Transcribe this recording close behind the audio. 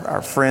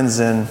our friends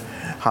in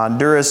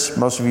Honduras.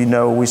 Most of you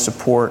know we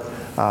support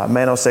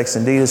Manos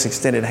Extendidos,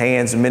 Extended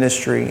Hands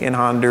Ministry in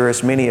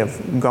Honduras. Many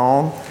have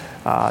gone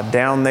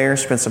down there,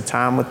 spent some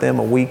time with them,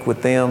 a week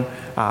with them,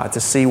 to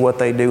see what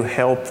they do,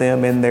 help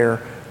them in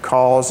their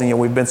cause. And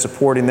we've been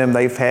supporting them.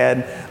 They've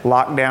had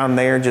lockdown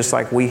there just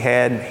like we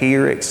had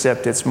here,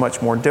 except it's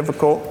much more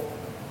difficult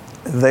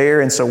there.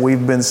 And so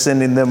we've been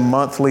sending them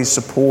monthly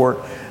support.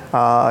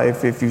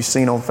 If you've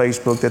seen on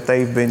Facebook that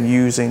they've been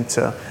using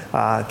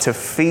to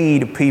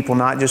feed people,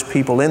 not just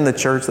people in the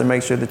church, to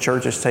make sure the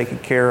church is taken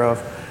care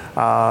of,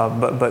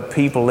 but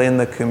people in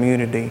the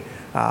community.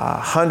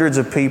 Hundreds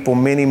of people,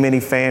 many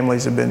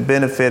families have been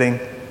benefiting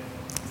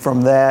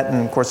from that.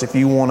 And of course, if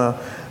you want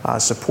to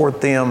support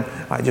them,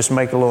 just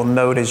make a little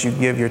note as you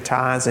give your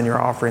tithes and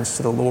your offerings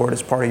to the Lord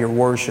as part of your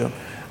worship.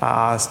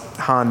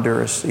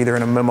 Honduras, either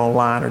in a memo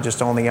line or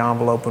just on the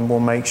envelope, and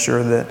we'll make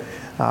sure that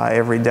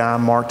every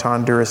dime marked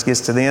Honduras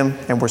gets to them,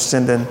 and we're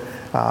sending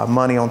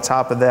money on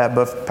top of that.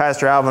 But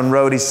Pastor Alvin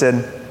wrote, he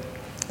said,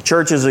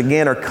 churches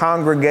again are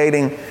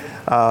congregating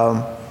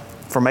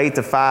from 8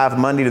 to 5,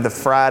 Monday to the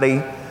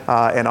Friday,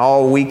 and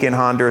all week in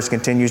Honduras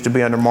continues to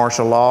be under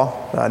martial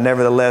law.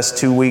 Nevertheless,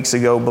 2 weeks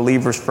ago,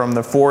 believers from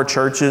the 4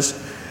 churches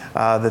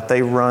that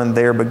they run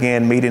there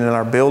began meeting in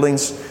our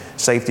buildings.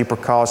 Safety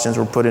precautions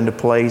were put into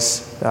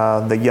place.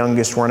 The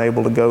youngest weren't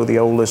able to go. The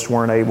oldest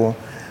weren't able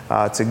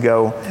to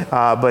go.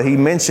 But he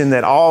mentioned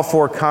that all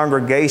 4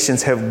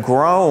 congregations have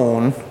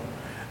grown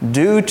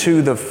due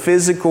to the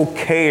physical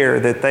care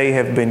that they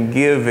have been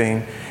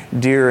giving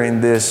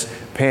during this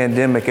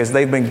pandemic, as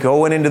they've been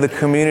going into the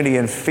community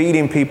and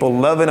feeding people,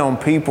 loving on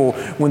people.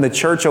 When the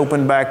church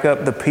opened back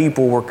up, the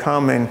people were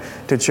coming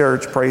to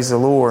church. Praise the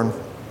Lord.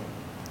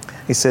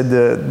 He said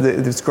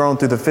it's grown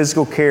through the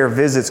physical care,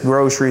 visits,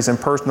 groceries, and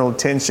personal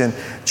attention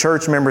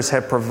church members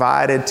have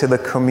provided to the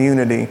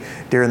community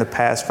during the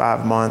past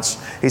 5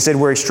 months. He said,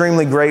 we're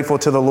extremely grateful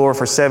to the Lord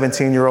for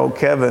 17-year-old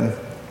Kevin.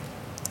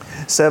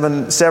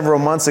 Several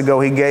months ago,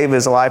 he gave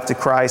his life to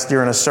Christ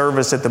during a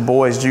service at the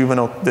Boys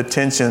Juvenile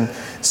Detention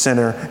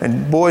Center.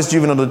 And Boys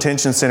Juvenile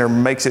Detention Center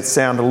makes it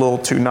sound a little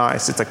too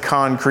nice. It's a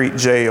concrete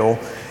jail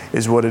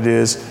is what it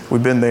is.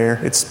 We've been there.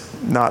 It's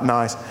not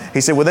nice.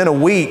 He said within a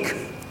week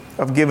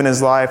of giving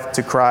his life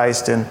to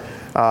Christ and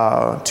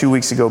 2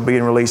 weeks ago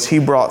being released, he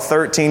brought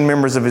 13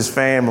 members of his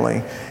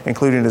family,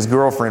 including his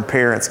girlfriend,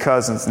 parents,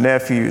 cousins,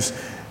 nephews,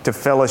 to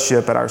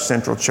fellowship at our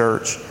central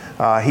church.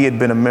 He had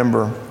been a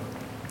member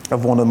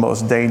of one of the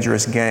most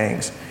dangerous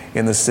gangs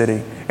in the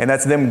city. And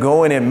that's them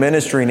going and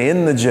ministering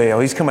in the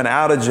jail. He's coming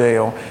out of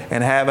jail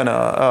and having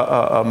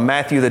a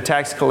Matthew the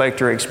tax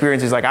collector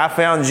experience. He's like, I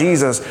found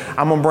Jesus.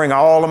 I'm going to bring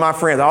all of my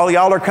friends. All of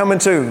y'all are coming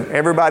too.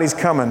 Everybody's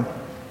coming.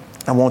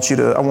 I want you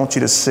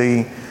to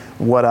see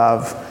what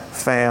I've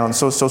found.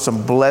 So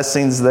some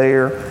blessings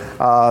there.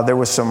 There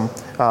was some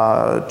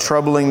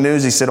troubling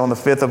news. He said on the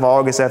 5th of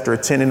August, after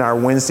attending our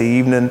Wednesday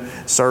evening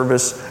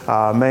service,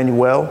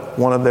 Manuel,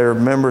 one of their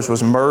members,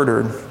 was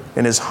murdered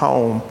in his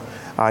home.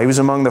 He was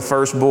among the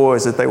first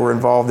boys that they were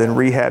involved in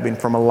rehabbing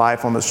from a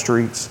life on the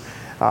streets.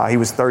 He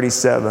was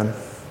 37.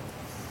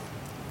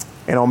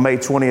 And on May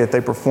 20th,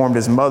 they performed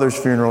his mother's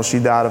funeral. She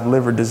died of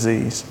liver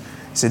disease.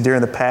 He said,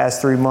 during the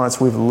past 3 months,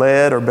 we've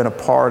led or been a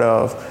part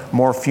of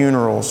more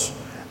funerals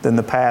than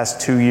the past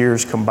 2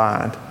 years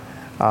combined.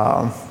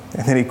 And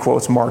then he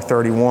quotes Mark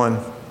 31,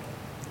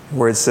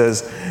 where it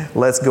says,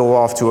 let's go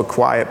off to a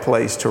quiet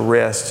place to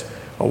rest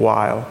a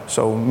while.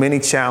 So many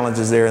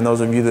challenges there. And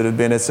those of you that have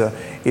been, it's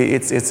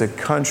a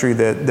country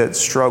that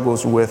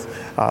struggles with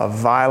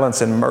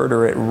violence and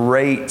murder at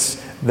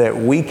rates that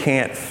we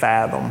can't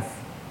fathom.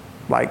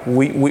 Like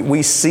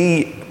we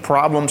see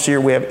problems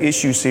here, we have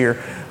issues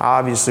here,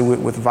 obviously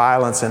with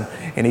violence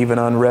and even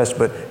unrest,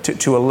 but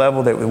to a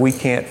level that we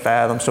can't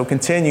fathom. So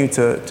continue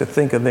to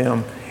think of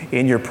them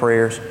in your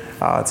prayers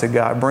to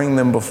God. Bring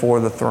them before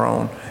the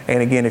throne.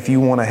 And again, if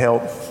you want to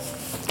help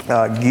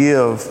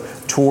give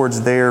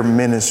towards their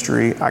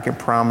ministry, I can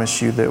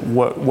promise you that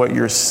what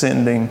you're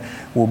sending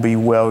will be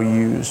well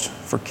used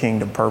for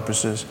kingdom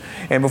purposes.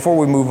 And before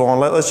we move on,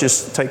 let's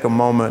just take a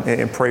moment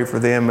and pray for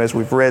them as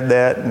we've read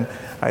that and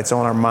it's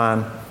on our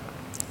mind.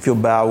 If you'll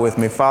bow with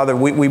me. Father,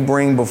 we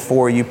bring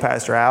before you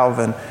Pastor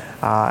Alvin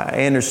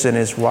Anderson,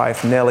 his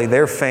wife Nellie,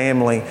 their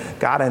family,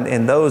 God,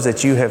 and those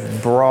that you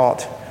have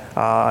brought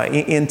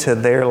into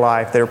their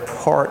life. They're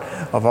part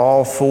of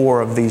all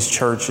 4 of these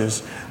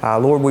churches.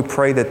 Lord, we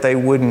pray that they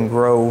wouldn't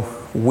grow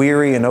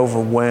weary and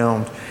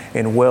overwhelmed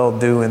in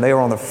well-doing. They are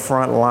on the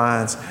front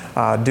lines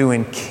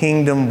doing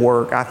kingdom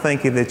work. I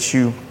thank you that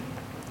you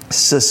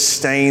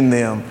sustain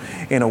them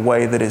in a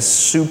way that is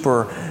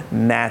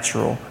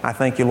supernatural. I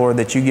thank you, Lord,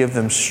 that you give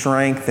them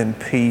strength and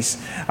peace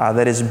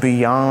that is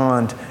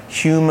beyond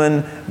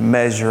human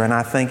measure. And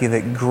I thank you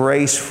that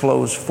grace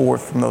flows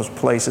forth from those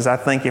places. I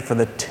thank you for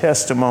the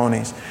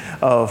testimonies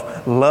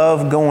of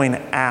love going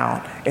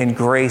out and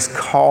grace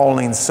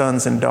calling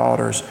sons and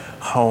daughters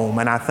home.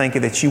 And I thank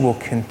you that you will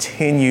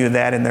continue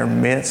that in their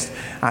midst.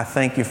 I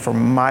thank you for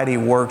mighty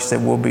works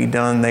that will be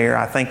done there.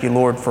 I thank you,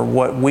 Lord, for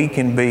what we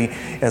can be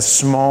a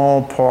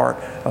small part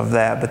of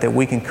that, but that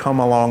we can come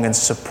along and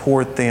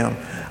support them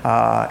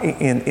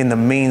in the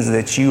means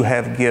that you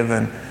have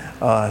given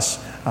us.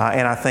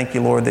 And I thank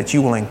you, Lord, that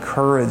you will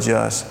encourage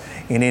us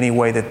in any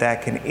way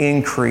that can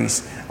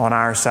increase on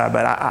our side.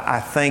 But I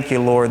thank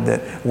you, Lord,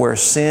 that where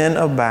sin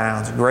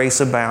abounds, grace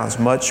abounds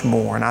much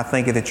more. And I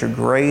thank you that your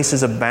grace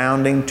is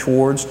abounding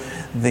towards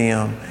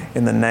them.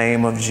 In the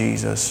name of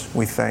Jesus,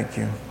 we thank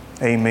you.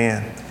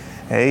 Amen.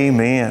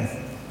 Amen.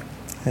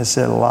 It's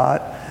a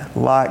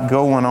lot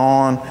going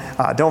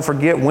on. Don't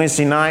forget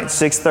Wednesday night,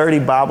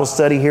 6:30 Bible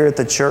study here at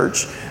the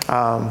church.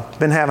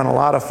 Been having a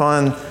lot of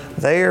fun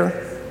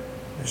there.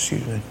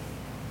 Excuse me.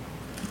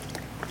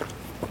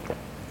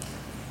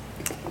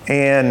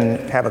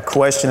 And have a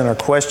question in our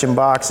question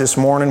box this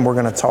morning. We're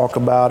going to talk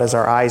about as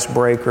our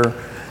icebreaker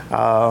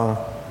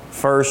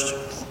first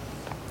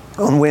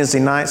on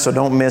Wednesday night, so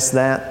don't miss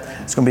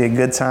that. It's going to be a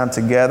good time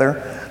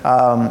together.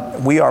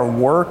 We are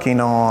working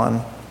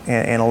on,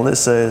 and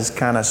Alyssa is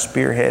kind of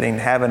spearheading,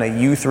 having a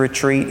youth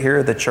retreat here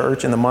at the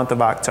church in the month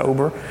of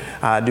October.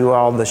 Due to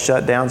all the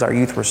shutdowns, our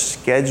youth were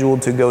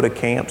scheduled to go to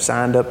camp,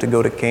 signed up to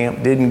go to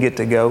camp, didn't get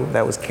to go.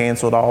 That was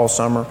canceled all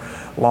summer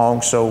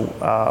long. So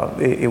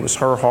it was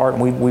her heart,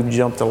 and we've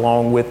jumped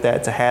along with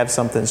that to have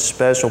something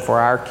special for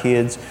our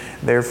kids,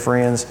 their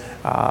friends,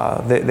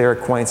 their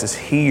acquaintances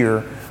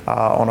here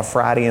on a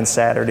Friday and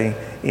Saturday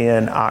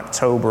in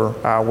October,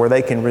 where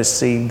they can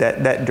receive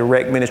that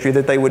direct ministry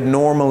that they would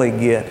normally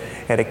get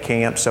at a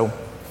camp. So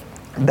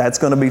that's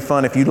going to be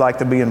fun. If you'd like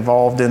to be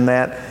involved in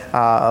that,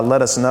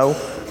 let us know,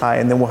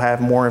 and then we'll have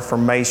more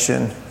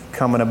information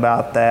coming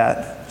about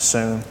that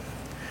soon.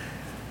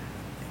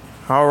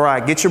 All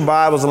right, get your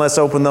Bibles and let's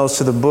open those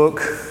to the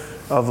book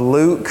of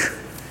Luke,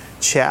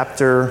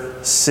 chapter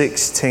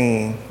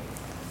 16.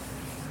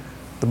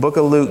 The book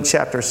of Luke,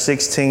 chapter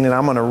 16, and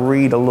I'm going to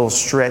read a little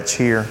stretch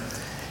here,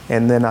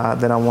 and then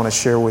I want to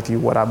share with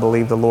you what I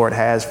believe the Lord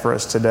has for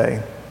us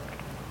today.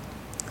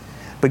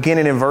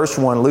 Beginning in verse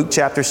 1, Luke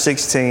chapter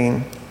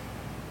 16,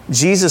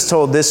 Jesus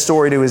told this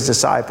story to his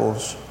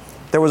disciples.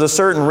 There was a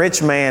certain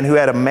rich man who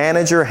had a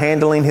manager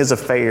handling his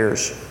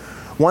affairs.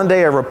 One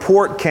day a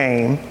report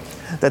came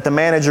that the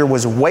manager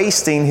was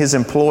wasting his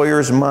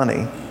employer's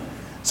money.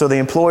 So the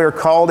employer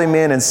called him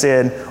in and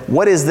said,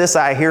 "What is this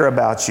I hear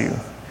about you?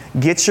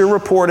 Get your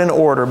report in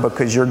order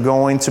because you're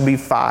going to be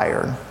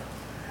fired."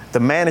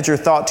 The manager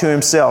thought to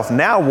himself,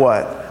 "Now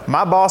what?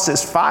 My boss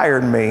has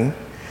fired me.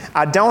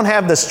 I don't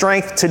have the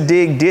strength to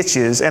dig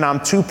ditches and I'm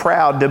too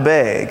proud to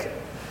beg.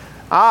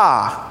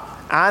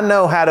 I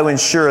know how to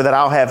ensure that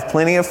I'll have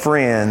plenty of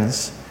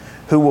friends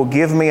who will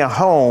give me a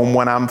home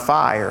when I'm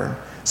fired."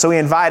 So he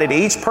invited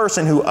each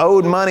person who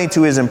owed money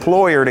to his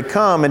employer to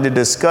come and to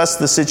discuss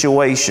the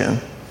situation.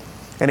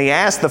 And he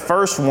asked the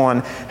first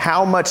one,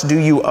 "How much do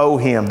you owe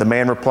him?" The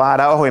man replied,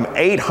 "I owe him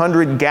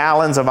 800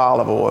 gallons of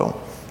olive oil."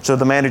 So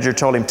the manager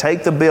told him,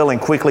 "Take the bill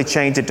and quickly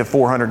change it to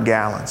 400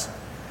 gallons.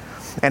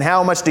 "And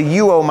how much do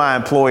you owe my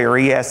employer?"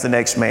 he asked the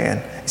next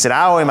man. He said,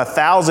 "I owe him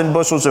 1,000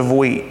 bushels of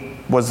wheat,"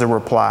 was the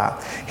reply.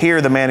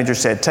 Here the manager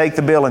said, "Take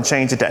the bill and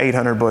change it to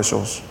 800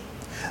 bushels.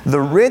 The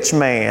rich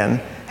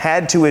man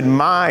had to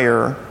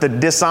admire the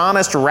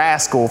dishonest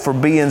rascal for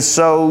being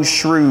so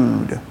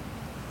shrewd.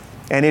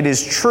 And it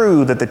is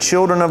true that the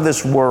children of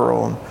this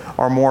world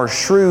are more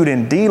shrewd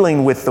in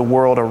dealing with the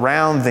world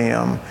around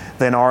them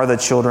than are the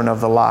children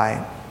of the light.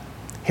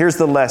 Here's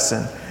the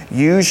lesson.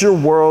 Use your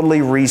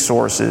worldly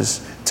resources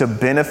to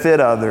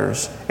benefit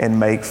others and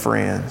make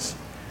friends.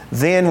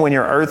 Then when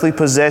your earthly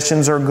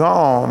possessions are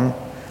gone,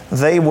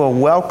 they will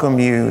welcome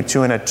you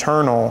to an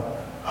eternal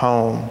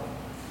home.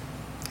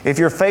 If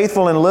you're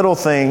faithful in little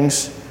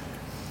things,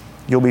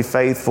 you'll be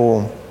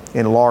faithful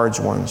in large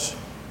ones.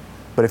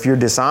 But if you're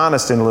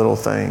dishonest in little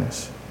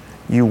things,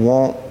 you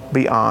won't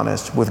be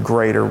honest with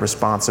greater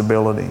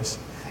responsibilities.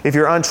 If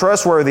you're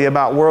untrustworthy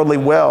about worldly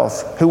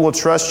wealth, who will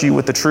trust you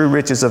with the true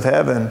riches of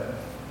heaven?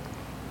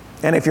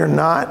 And if you're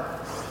not,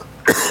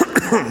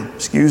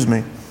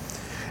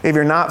 if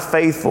you're not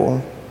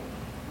faithful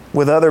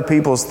with other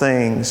people's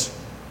things,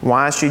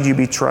 why should you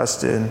be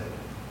trusted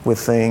with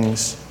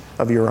things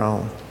of your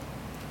own?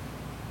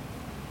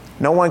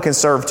 No one can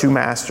serve two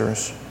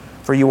masters,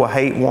 for you will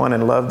hate one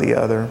and love the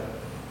other.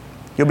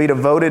 You'll be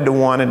devoted to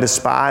one and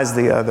despise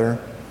the other.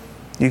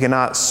 You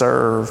cannot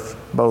serve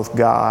both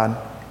God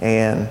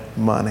and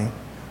money.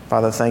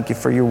 Father, thank you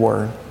for your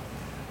word.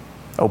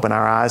 Open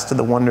our eyes to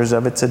the wonders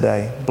of it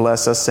today.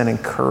 Bless us and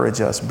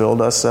encourage us.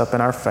 Build us up in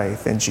our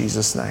faith. In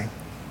Jesus' name,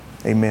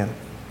 amen.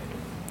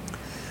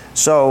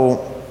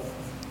 So,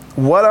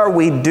 what are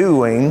we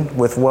doing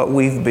with what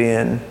we've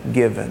been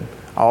given?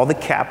 All the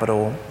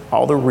capital,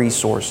 all the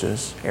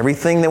resources,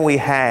 everything that we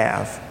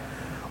have,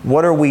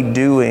 what are we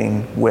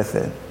doing with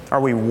it? Are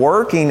we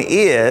working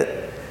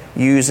it,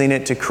 using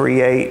it to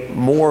create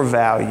more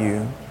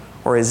value,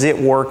 or is it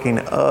working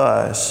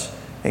us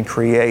and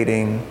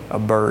creating a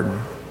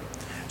burden?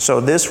 So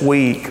this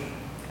week,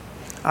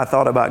 I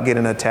thought about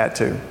getting a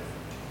tattoo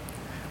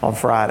on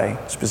Friday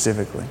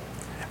specifically.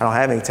 I don't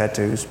have any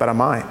tattoos, but I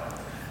might.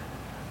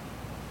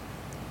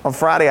 On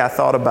Friday, I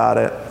thought about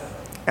it,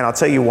 and I'll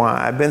tell you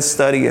why. I've been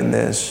studying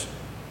this,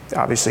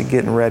 obviously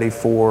getting ready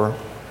for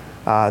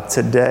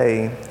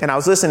today. And I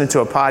was listening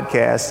to a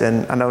podcast,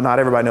 and I know not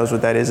everybody knows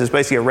what that is. It's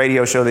basically a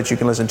radio show that you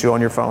can listen to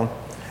on your phone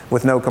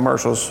with no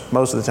commercials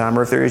most of the time,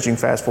 or if there is, you can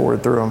fast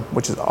forward through them,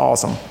 which is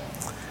awesome.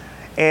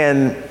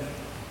 And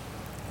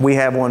we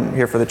have one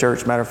here for the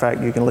church. Matter of fact,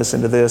 you can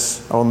listen to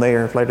this on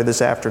there later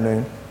this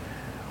afternoon.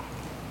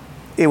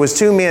 It was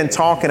two men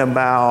talking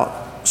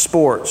about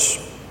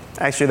sports.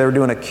 Actually, they were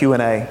doing a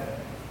Q&A.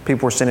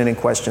 People were sending in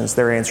questions.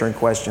 They're answering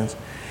questions.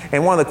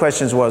 And one of the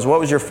questions was,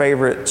 what was your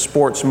favorite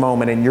sports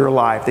moment in your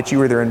life that you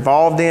were either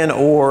involved in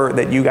or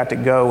that you got to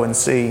go and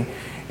see?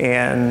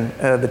 And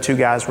the two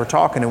guys were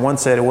talking, and one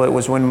said, well, it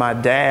was when my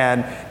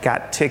dad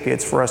got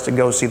tickets for us to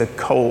go see the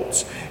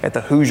Colts at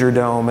the Hoosier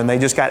Dome, and they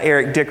just got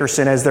Eric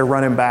Dickerson as their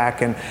running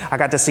back, and I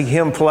got to see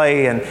him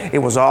play, and it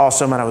was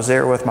awesome, and I was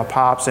there with my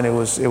pops, and it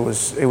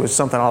was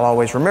something I'll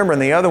always remember.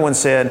 And the other one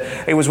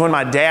said, it was when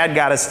my dad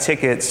got us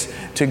tickets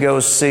to go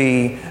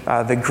see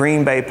the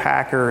Green Bay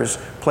Packers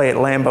play at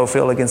Lambeau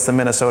Field against the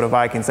Minnesota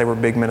Vikings. They were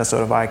big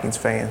Minnesota Vikings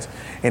fans.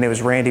 And it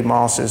was Randy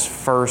Moss's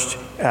first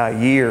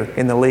year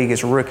in the league,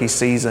 his rookie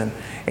season.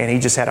 And he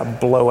just had a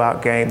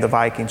blowout game. The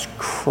Vikings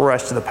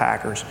crushed the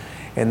Packers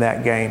in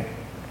that game.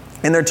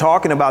 And they're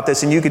talking about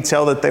this, and you could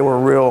tell that they were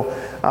real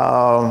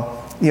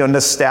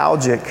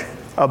nostalgic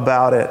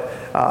about it.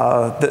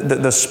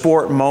 The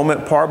sport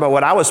moment part. But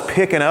what I was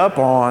picking up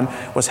on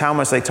was how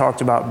much they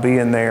talked about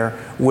being there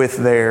with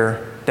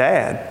their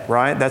dad,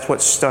 right? That's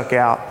what stuck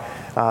out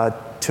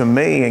to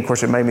me. And of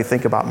course, it made me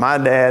think about my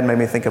dad, made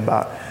me think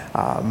about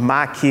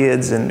my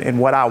kids and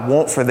what I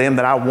want for them,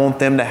 that I want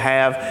them to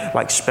have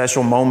like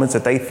special moments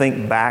that they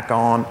think back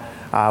on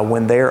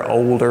when they're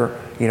older,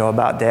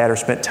 about dad, or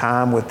spent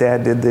time with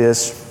dad, did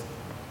this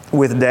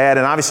with dad.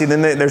 And obviously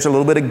then there's a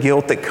little bit of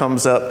guilt that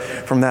comes up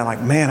from that,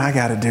 like, man, I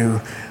got to do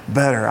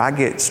better. I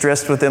get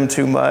stressed with them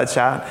too much.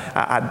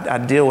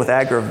 I deal with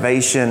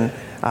aggravation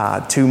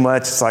too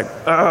much. It's like,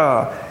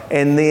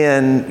 And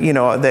then,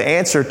 the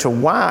answer to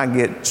why I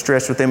get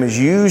stressed with them is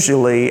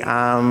usually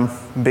I'm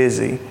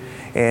busy.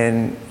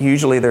 And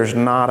usually there's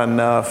not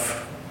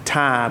enough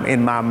time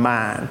in my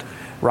mind,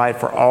 right,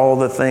 for all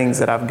the things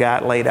that I've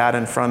got laid out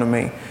in front of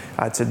me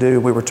to do.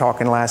 We were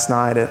talking last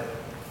night at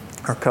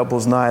our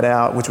couples night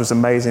out, which was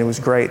amazing. It was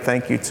great.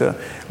 Thank you to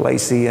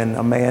Lacey and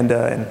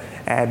Amanda and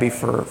Abby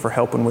for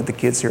helping with the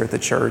kids here at the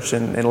church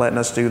and letting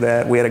us do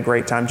that. We had a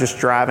great time just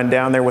driving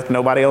down there with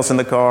nobody else in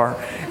the car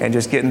and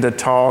just getting to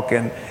talk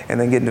and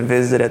then getting to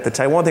visit at the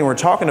table. One thing we're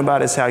talking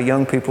about is how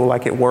young people,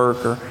 like at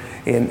work or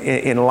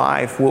in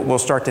life, will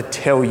start to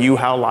tell you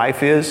how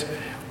life is.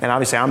 And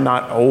obviously I'm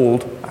not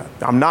old.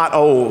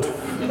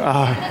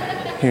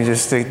 You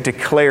just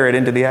declare it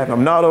into the atmosphere.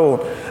 I'm not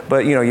old.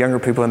 But, younger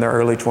people in their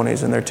early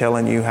 20s, and they're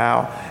telling you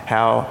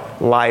how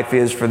life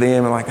is for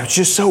them. And like, I'm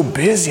just so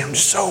busy.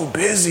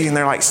 And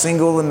they're like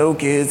single and no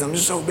kids. I'm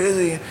just so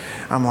busy.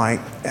 I'm like,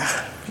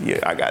 yeah,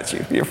 I got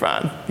you. You're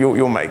fine.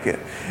 You'll make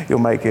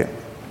it.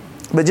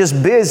 But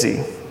just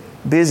busy,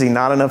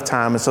 not enough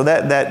time. And so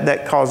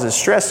that causes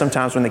stress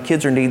sometimes when the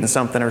kids are needing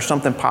something or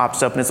something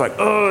pops up and it's like,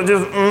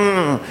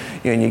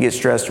 and you get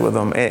stressed with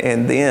them.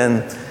 And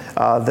then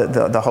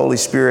the Holy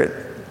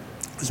Spirit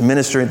was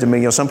ministering to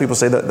me. Some people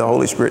say that the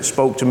Holy Spirit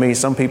spoke to me.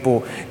 Some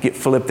people get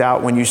flipped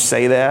out when you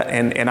say that.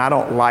 And I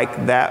don't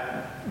like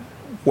that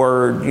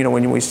word,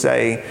 when we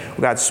say, well,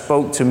 God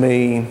spoke to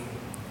me,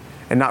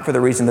 and not for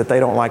the reason that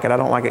they don't like it. I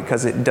don't like it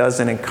because it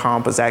doesn't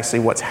encompass actually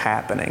what's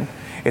happening.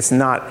 It's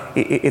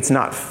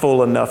not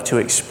full enough to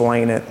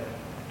explain it.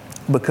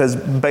 Because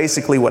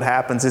basically what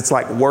happens, it's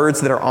like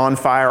words that are on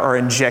fire are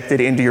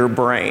injected into your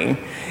brain.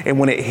 And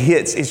when it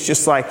hits, it's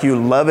just like you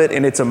love it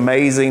and it's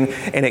amazing.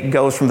 And it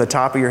goes from the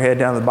top of your head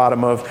down to the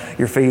bottom of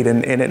your feet.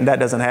 And that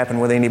doesn't happen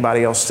when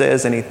anybody else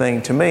says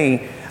anything to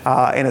me.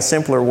 In a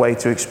simpler way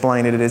to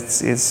explain it,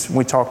 it's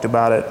we talked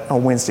about it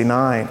on Wednesday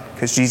night.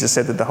 Because Jesus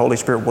said that the Holy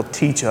Spirit will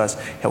teach us.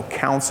 He'll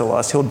counsel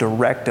us. He'll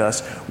direct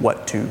us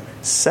what to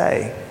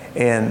say.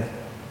 And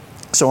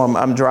so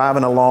I'm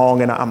driving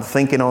along and I'm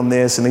thinking on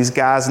this and these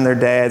guys and their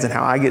dads and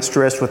how I get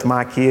stressed with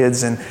my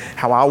kids and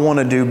how I want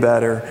to do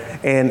better.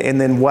 And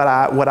then what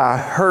I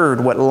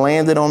heard, what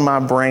landed on my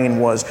brain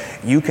was,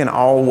 you can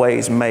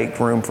always make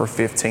room for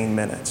 15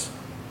 minutes.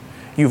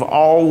 You've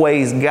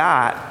always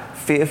got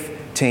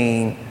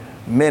 15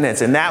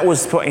 minutes. And that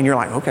was, and you're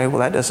like, okay, well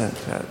that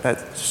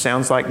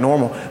sounds like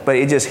normal. But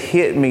it just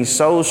hit me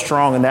so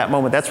strong in that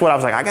moment. That's what I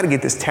was like, I got to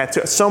get this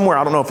tattoo somewhere.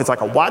 I don't know if it's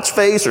like a watch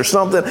face or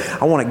something.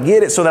 I want to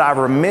get it so that I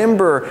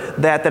remember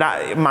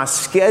that my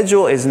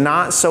schedule is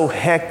not so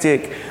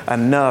hectic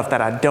enough that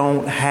I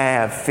don't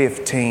have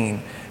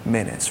 15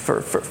 minutes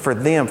for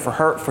them, for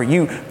her, for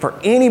you, for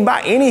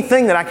anybody,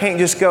 anything that I can't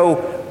just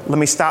go, let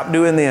me stop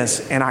doing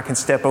this and I can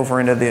step over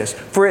into this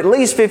for at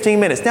least 15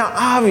 minutes. Now,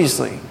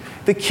 obviously,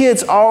 the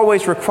kids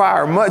always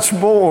require much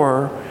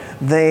more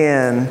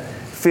than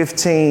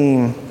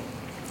 15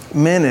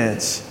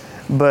 minutes.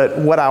 But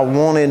what I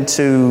wanted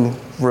to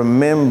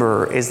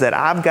remember is that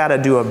I've got to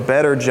do a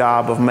better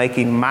job of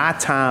making my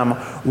time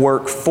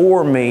work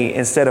for me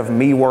instead of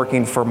me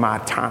working for my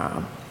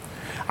time.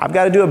 I've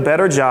got to do a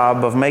better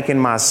job of making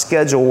my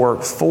schedule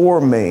work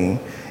for me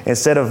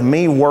instead of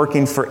me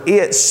working for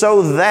it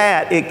so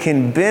that it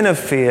can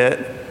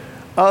benefit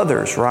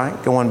others,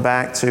 right? Going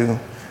back to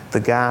the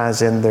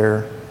guys and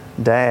their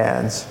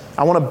dads.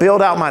 I want to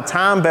build out my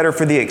time better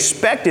for the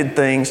expected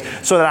things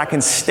so that I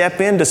can step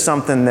into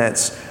something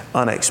that's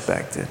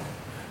unexpected.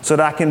 So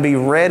that I can be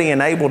ready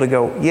and able to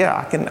go, yeah,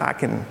 I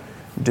can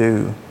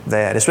do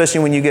that.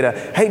 Especially when you get a,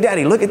 hey,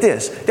 Daddy, look at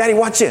this. Daddy,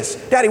 watch this.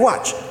 Daddy,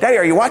 watch. Daddy,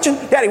 are you watching?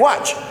 Daddy,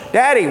 watch.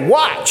 Daddy,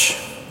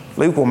 watch.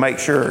 Luke will make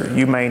sure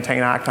you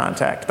maintain eye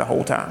contact the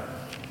whole time.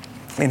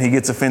 And he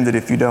gets offended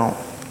if you don't.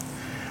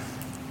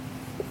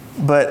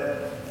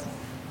 But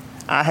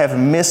I have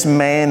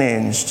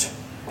mismanaged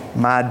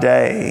my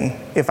day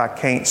if I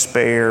can't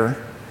spare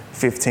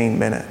 15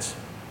 minutes.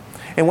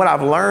 And what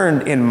I've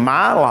learned in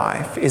my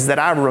life is that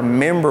I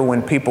remember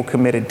when people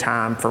committed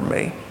time for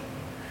me.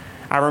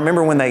 I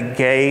remember when they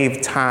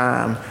gave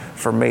time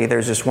for me.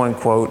 There's this one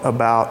quote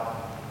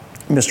about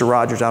Mr.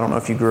 Rogers. I don't know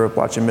if you grew up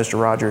watching Mr.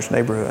 Rogers'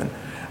 Neighborhood,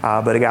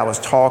 but a guy was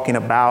talking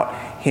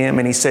about him,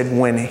 and he said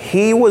when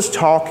he was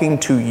talking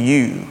to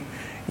you,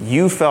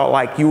 you felt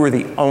like you were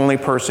the only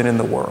person in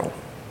the world.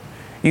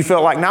 You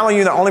felt like not only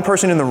you're the only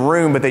person in the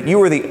room, but that you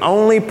were the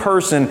only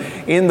person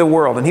in the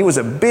world. And he was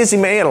a busy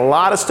man, he had a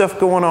lot of stuff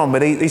going on,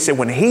 but he said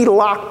when he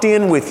locked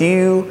in with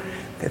you,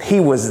 that he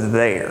was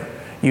there.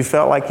 You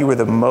felt like you were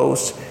the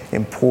most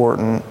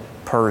important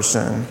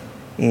person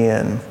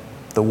in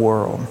the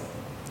world.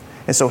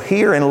 And so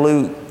here in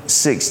Luke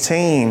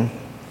 16,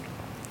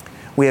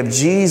 we have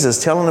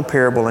Jesus telling a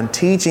parable and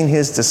teaching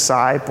his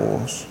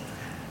disciples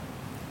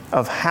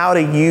of how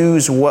to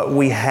use what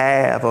we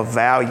have of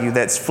value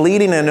that's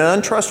fleeting and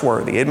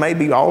untrustworthy. It may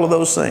be all of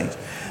those things,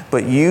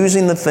 but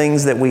using the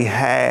things that we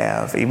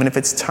have, even if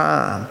it's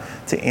time,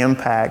 to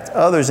impact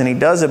others. And he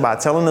does it by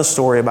telling a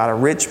story about a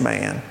rich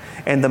man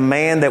and the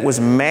man that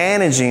was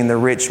managing the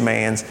rich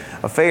man's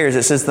affairs.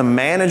 It says the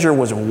manager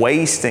was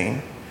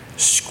wasting,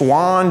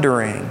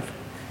 squandering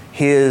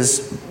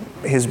his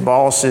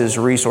boss's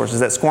resources.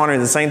 That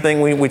squandering is the same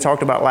thing we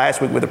talked about last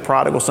week with the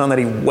prodigal son, that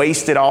he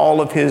wasted all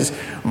of his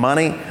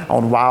money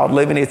on wild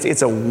living.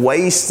 It's a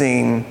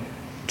wasting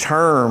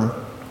term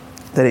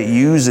that it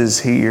uses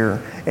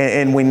here.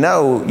 And we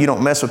know you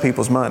don't mess with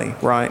people's money,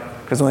 right?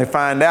 Because when they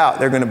find out,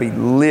 they're going to be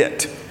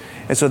lit.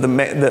 And so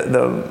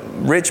the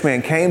rich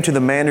man came to the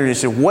manager and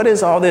said, what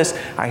is all this?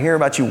 I hear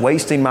about you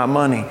wasting my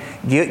money.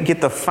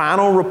 Get the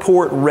final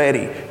report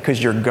ready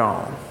because you're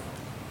gone.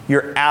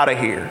 You're out of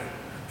here.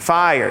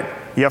 Fired.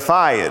 You're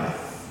fired.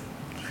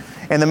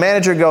 And the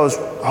manager goes,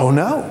 oh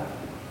no.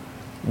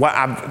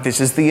 This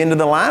is the end of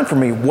the line for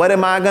me. What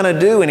am I going to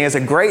do? And he has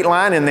a great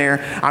line in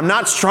there. I'm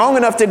not strong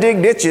enough to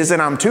dig ditches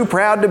and I'm too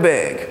proud to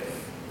beg.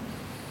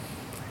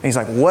 And he's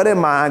like, what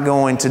am I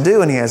going to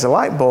do? And he has a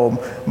light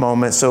bulb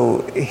moment.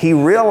 So he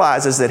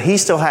realizes that he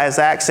still has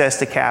access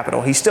to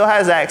capital. He still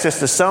has access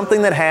to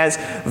something that has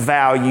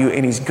value,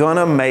 and he's going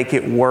to make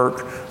it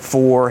work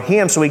for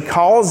him. So he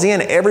calls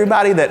in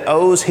everybody that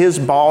owes his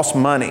boss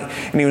money.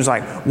 And he was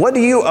like, what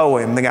do you owe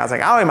him? The guy's like,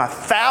 I owe him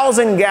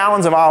 1,000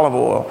 gallons of olive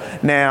oil.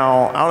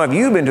 Now, I don't know if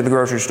you've been to the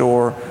grocery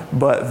store,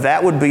 but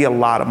that would be a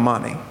lot of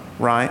money,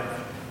 right?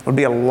 It would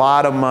be a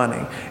lot of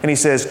money. And he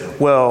says,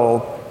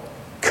 well,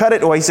 cut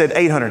it, he said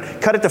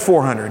 800. Cut it to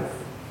 400.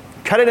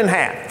 Cut it in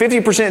half.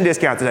 50%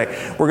 discount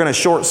today. We're going to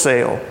short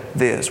sale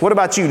this. What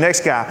about you?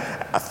 Next guy,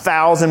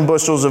 1,000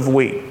 bushels of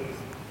wheat.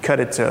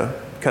 Cut it to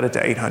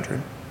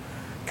 800.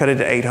 Cut it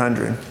to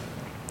 800.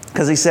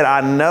 Because he said,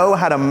 I know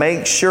how to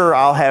make sure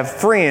I'll have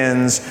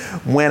friends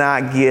when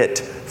I get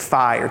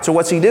fired. So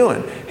what's he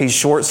doing? He's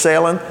short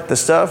selling the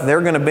stuff.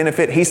 They're going to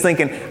benefit. He's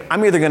thinking,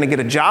 I'm either going to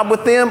get a job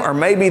with them or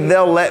maybe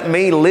they'll let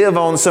me live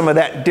on some of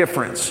that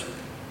difference.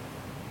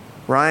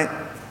 Right?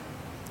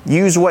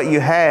 Use what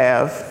you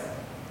have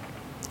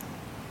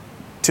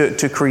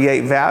to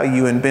create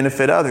value and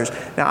benefit others.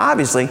 Now,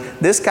 obviously,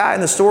 this guy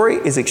in the story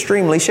is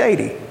extremely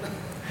shady.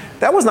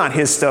 That was not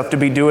his stuff to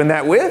be doing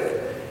that with.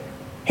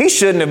 He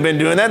shouldn't have been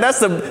doing that.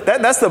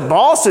 That's the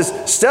boss's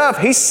stuff.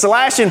 He's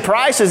slashing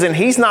prices and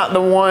he's not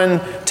the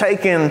one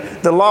taking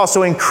the loss.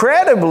 So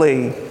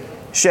incredibly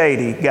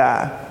shady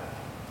guy.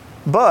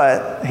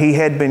 But he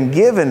had been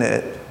given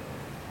it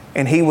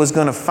and he was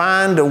going to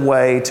find a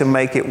way to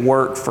make it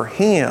work for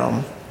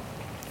him.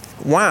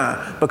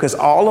 Why? Because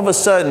all of a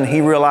sudden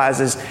he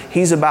realizes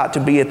he's about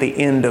to be at the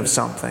end of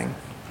something.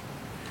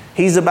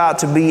 He's about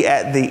to be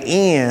at the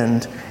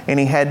end, and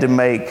he had to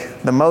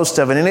make the most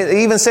of it. And it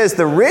even says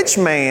the rich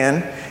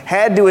man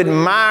had to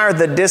admire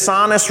the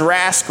dishonest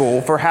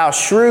rascal for how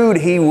shrewd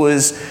he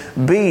was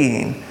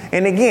being.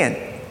 And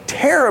again,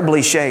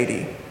 terribly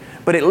shady.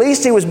 But at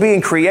least he was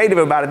being creative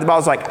about it. The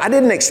boss was like, I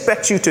didn't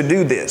expect you to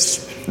do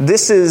this.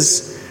 This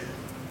is,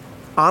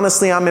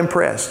 honestly, I'm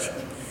impressed,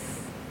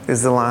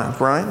 is the line,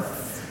 right?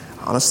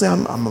 Honestly,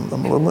 I'm a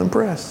little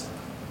impressed.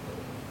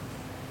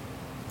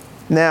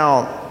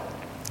 Now,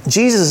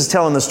 Jesus is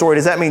telling the story.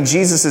 Does that mean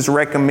Jesus is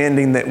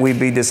recommending that we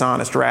be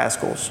dishonest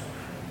rascals?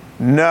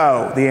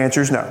 No. The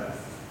answer is no.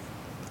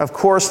 Of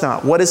course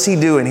not. What is he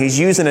doing? He's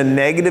using a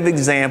negative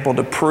example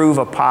to prove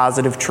a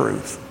positive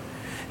truth.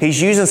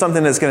 He's using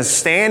something that's going to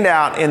stand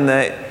out in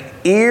the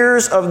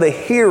ears of the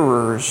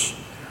hearers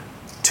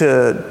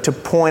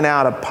to point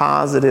out a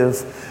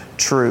positive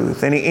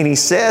truth. And he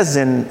says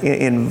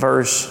in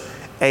verse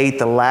 8,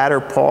 the latter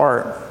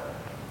part,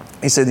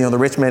 he said, the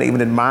rich man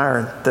even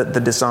admired the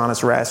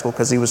dishonest rascal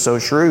because he was so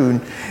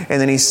shrewd.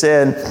 And then he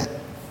said,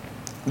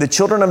 the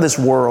children of this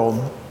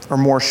world are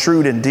more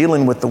shrewd in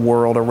dealing with the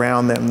world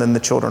around them than the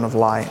children of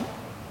light.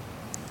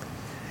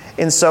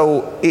 And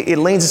so it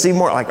leans us even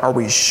more like, are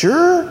we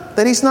sure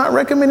that he's not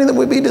recommending that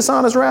we be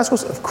dishonest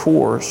rascals? Of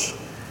course,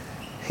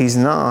 he's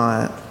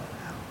not.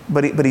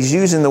 But he's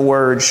using the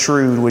word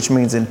shrewd, which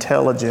means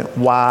intelligent,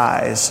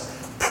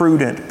 wise,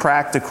 prudent,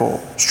 practical,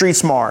 street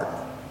smart,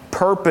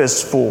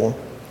 purposeful.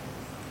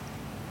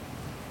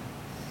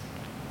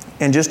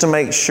 And just to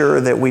make sure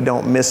that we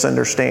don't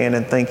misunderstand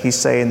and think he's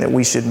saying that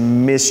we should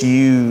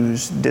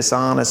misuse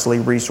dishonestly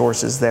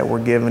resources that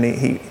we're given,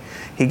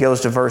 he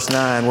goes to verse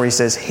 9 where he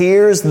says,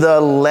 here's the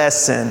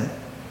lesson.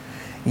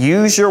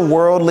 Use your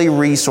worldly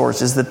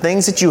resources, the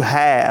things that you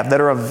have that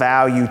are of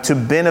value, to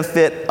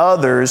benefit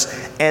others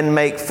and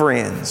make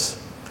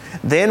friends.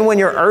 Then when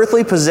your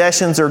earthly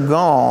possessions are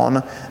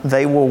gone,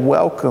 they will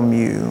welcome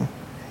you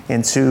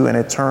into an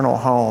eternal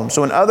home.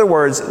 So in other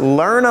words,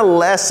 learn a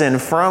lesson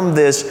from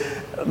this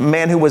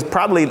man who was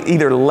probably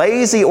either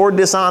lazy or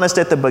dishonest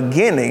at the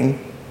beginning.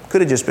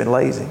 Could have just been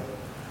lazy.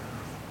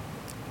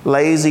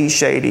 Lazy,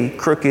 shady,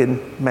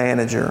 crooked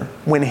manager.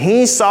 When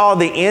he saw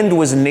the end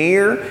was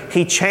near,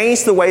 he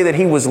changed the way that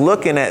he was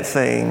looking at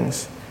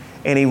things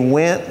and he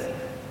went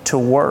to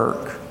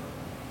work.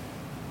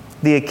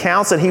 The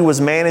accounts that he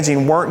was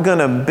managing weren't going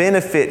to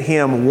benefit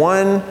him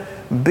one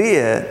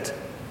bit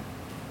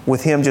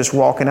with him just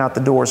walking out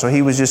the door. So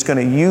he was just going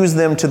to use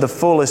them to the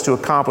fullest to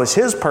accomplish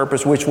his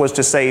purpose, which was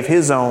to save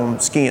his own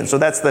skin. So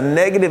that's the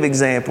negative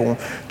example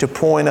to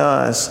point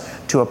us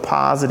to a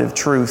positive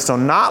truth. So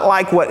not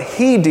like what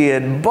he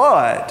did,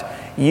 but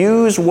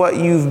use what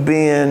you've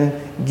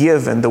been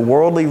given, the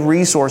worldly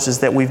resources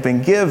that we've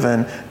been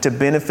given, to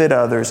benefit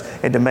others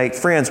and to make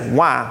friends.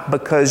 Why?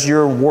 Because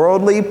your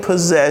worldly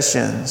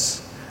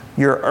possessions,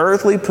 your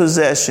earthly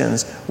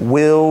possessions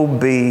will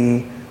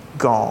be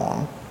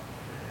gone.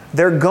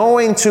 They're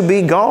going to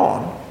be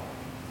gone.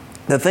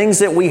 The things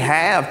that we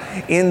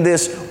have in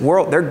this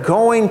world, they're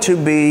going to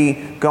be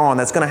gone.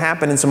 That's going to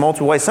happen in some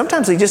multiple ways.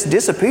 Sometimes they just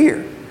disappear.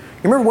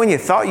 You remember when you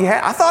thought you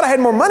had, I thought I had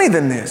more money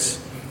than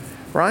this,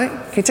 right?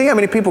 Can you tell you how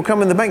many people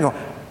come in the bank and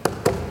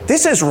go,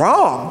 this is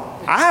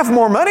wrong. I have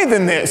more money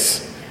than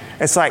this.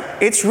 It's like,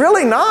 it's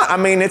really not. I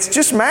mean, it's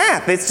just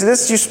math. It's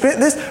this, you spent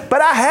this,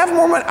 but I have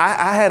more money.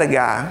 I had a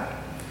guy,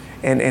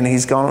 and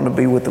he's gone on to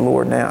be with the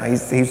Lord now.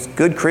 He's a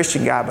good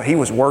Christian guy, but he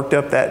was worked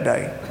up that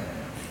day.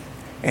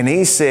 And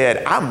he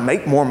said, I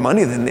make more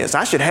money than this.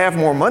 I should have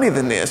more money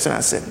than this. And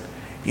I said,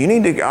 you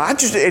need to go.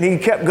 And he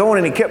kept going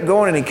and he kept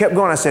going and he kept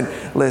going. I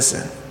said,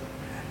 listen,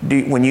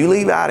 when you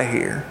leave out of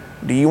here,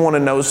 do you want to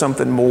know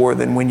something more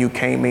than when you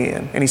came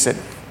in? And he said,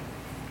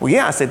 well,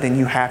 yeah. I said, then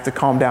you have to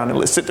calm down and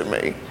listen to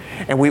me.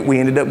 And we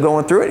ended up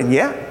going through it. And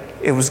yeah,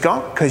 it was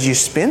gone because you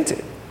spent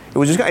it. It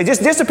was just gone. It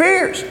just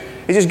disappears.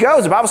 It just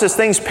goes. The Bible says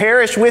things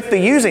perish with the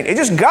using. It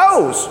just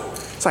goes.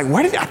 It's like,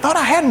 I thought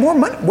I had more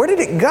money. Where did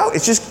it go?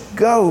 It just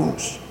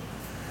goes.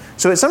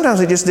 So sometimes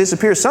it just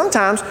disappears.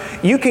 Sometimes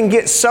you can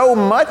get so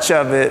much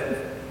of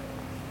it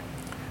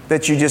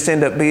that you just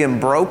end up being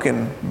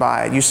broken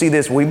by it. You see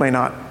this, we may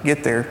not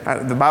get there.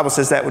 The Bible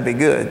says that would be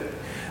good,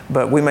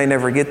 but we may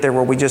never get there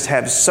where we just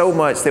have so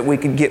much that we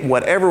can get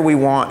whatever we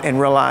want and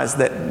realize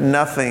that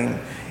nothing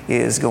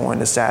is going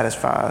to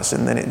satisfy us,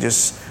 and then it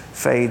just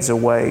fades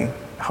away.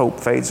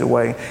 Hope fades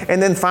away.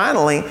 And then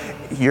finally,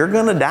 you're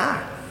going to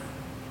die.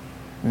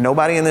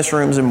 Nobody in this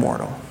room is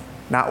immortal.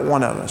 Not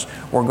one of us.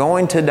 We're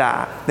going to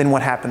die. Then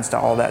what happens to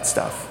all that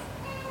stuff?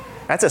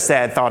 That's a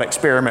sad thought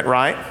experiment,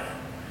 right?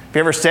 Have you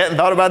ever sat and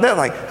thought about that?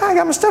 Like, I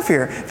got my stuff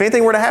here. If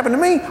anything were to happen to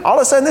me, all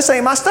of a sudden this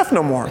ain't my stuff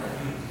no more.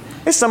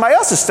 It's somebody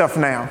else's stuff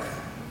now.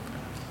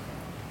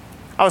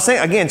 I was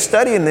saying, again,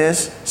 studying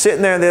this,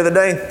 sitting there the other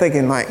day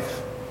thinking like,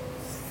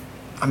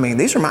 I mean,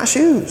 these are my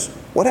shoes.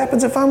 What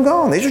happens if I'm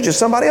gone? These are just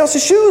somebody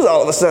else's shoes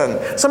all of a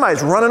sudden.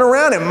 Somebody's running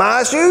around in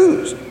my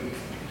shoes.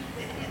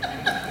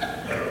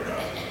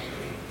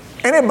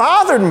 And it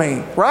bothered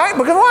me, right?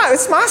 Because why?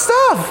 It's my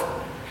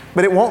stuff.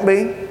 But it won't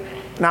be.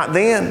 Not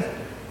then,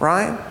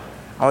 right?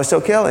 I always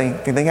tell Kelly,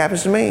 if anything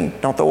happens to me,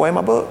 don't throw away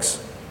my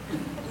books.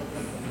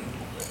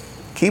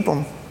 Keep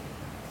them.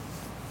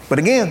 But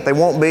again, they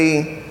won't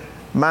be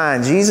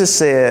mine. Jesus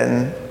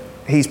said,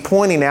 he's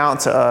pointing out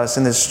to us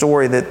in this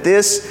story that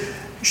this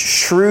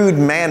shrewd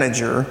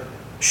manager,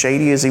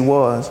 shady as he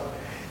was,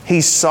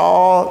 he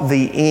saw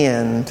the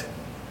end,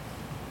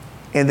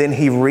 and then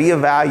he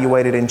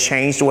reevaluated and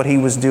changed what he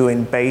was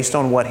doing based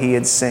on what he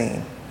had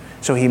seen.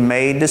 So he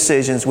made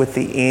decisions with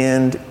the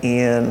end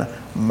in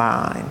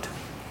mind.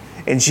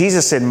 And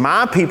Jesus said,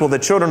 my people, the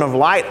children of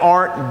light,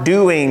 aren't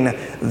doing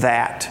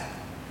that.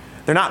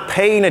 They're not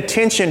paying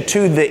attention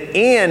to the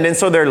end, and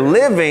so they're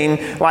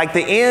living like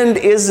the end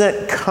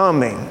isn't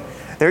coming.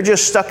 They're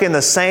just stuck in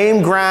the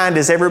same grind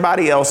as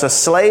everybody else, a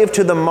slave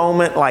to the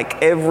moment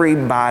like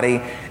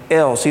everybody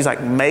else. He's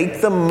like,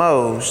 make the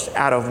most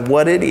out of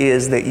what it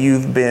is that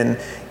you've been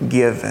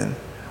given.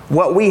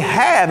 What we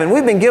have, and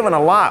we've been given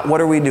a lot, what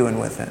are we doing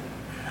with it?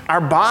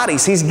 Our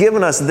bodies, He's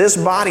given us this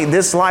body,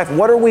 this life.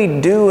 What are we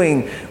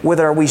doing with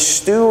it? Are we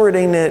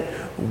stewarding it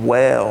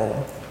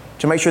well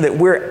to make sure that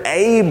we're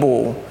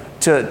able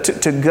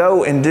to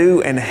go and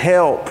do and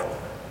help?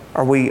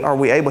 Are we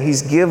able?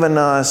 He's given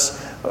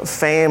us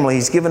family.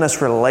 He's given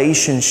us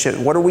relationship.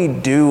 What are we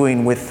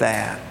doing with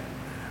that?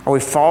 Are we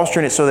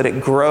fostering it so that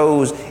it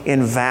grows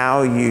in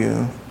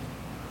value?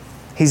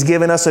 He's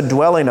given us a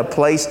dwelling, a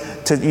place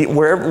to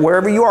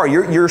wherever you are.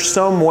 You're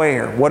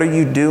somewhere. What are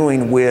you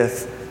doing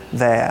with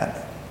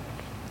that?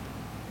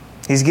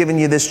 He's given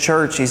you this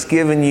church. He's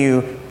given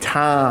you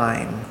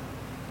time.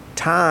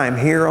 Time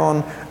here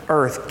on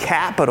earth.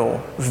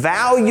 Capital.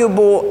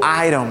 Valuable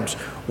items.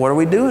 What are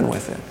we doing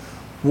with it?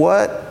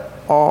 What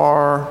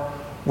are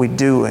we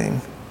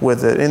doing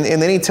with it? And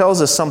then he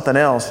tells us something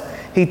else.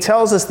 He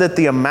tells us that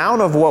the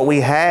amount of what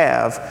we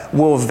have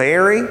will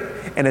vary,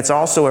 and it's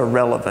also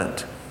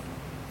irrelevant.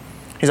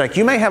 He's like,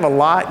 you may have a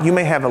lot, you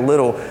may have a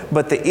little,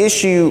 but the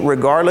issue,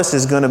 regardless,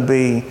 is going to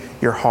be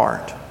your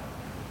heart.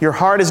 Your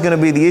heart is going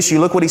to be the issue.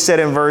 Look what he said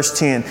in verse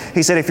 10.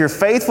 He said, if you're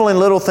faithful in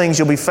little things,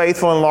 you'll be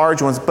faithful in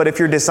large ones. But if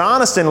you're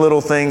dishonest in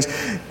little things,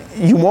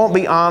 you won't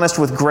be honest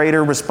with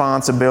greater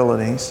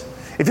responsibilities.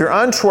 If you're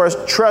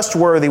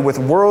untrustworthy with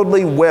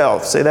worldly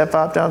wealth, say that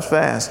 5 times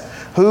fast,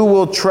 who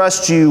will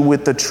trust you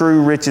with the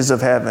true riches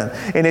of heaven?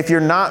 And if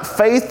you're not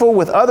faithful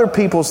with other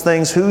people's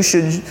things,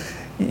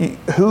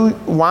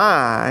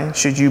 why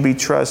should you be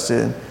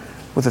trusted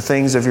with the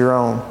things of your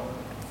own?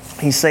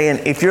 He's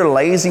saying if you're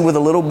lazy with a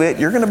little bit,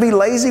 you're going to be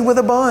lazy with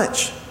a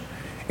bunch.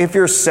 If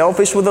you're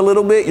selfish with a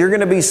little bit, you're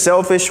going to be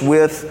selfish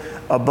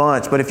with a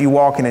bunch. But if you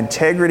walk in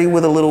integrity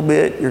with a little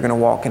bit, you're going to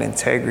walk in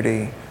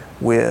integrity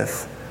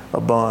with a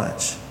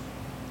bunch.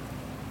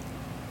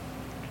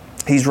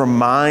 He's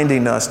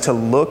reminding us to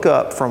look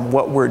up from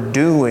what we're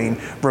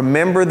doing.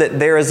 Remember that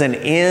there is an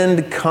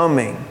end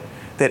coming.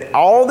 That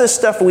all this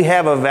stuff we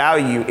have of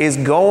value is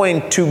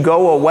going to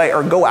go away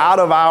or go out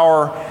of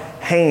our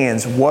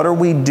hands. What are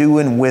we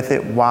doing with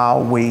it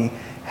while we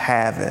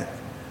have it?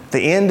 The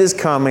end is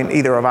coming,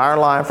 either of our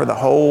life or the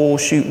whole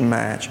shooting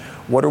match.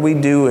 What are we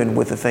doing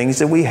with the things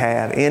that we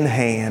have in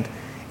hand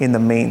in the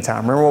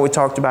meantime? Remember what we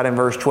talked about in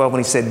verse 12 when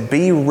he said,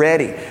 be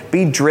ready,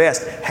 be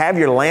dressed, have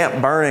your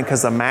lamp burning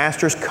because the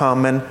master's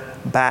coming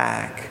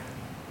back.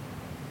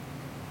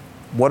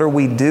 What are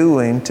we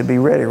doing to be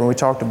ready? When we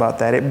talked about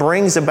that, it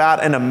brings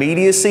about an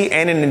immediacy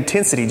and an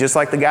intensity, just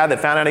like the guy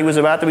that found out he was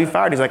about to be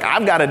fired. He's like,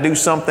 I've got to do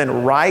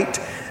something right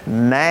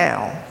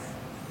now.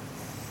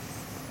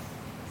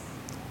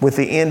 With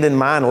the end in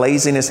mind,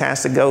 laziness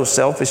has to go.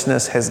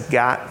 Selfishness has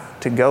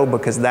got to go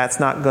because that's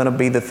not going to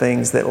be the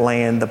things that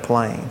land the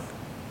plane.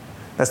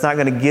 That's not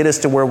going to get us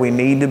to where we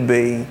need to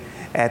be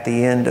at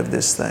the end of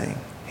this thing.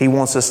 He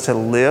wants us to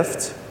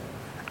lift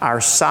our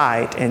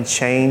sight and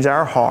change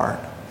our heart.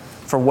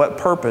 For what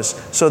purpose?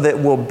 So that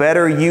we'll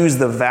better use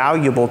the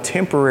valuable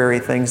temporary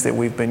things that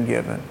we've been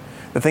given.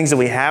 The things that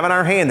we have in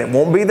our hand that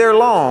won't be there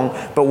long,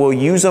 but we'll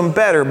use them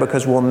better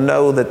because we'll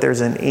know that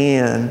there's an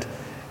end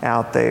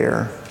out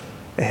there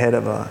ahead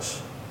of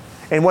us.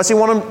 And what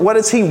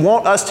does He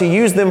want us to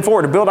use them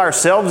for? To build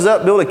ourselves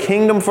up, build a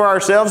kingdom for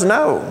ourselves?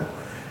 No.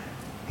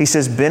 He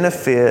says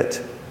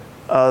benefit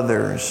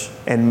others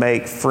and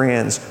make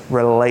friends,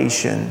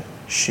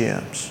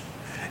 relationships.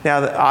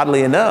 Now,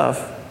 oddly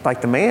enough,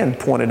 like the man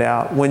pointed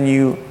out, when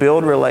you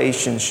build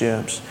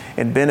relationships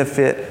and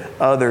benefit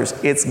others,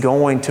 it's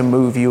going to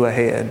move you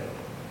ahead.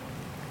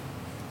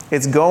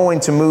 It's going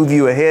to move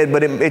you ahead,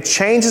 but it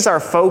changes our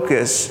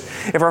focus.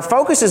 If our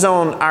focus is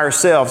on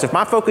ourselves, if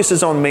my focus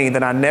is on me,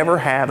 then I never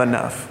have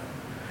enough.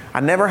 I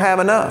never have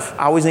enough.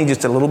 I always need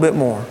just a little bit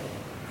more.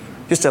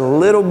 Just a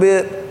little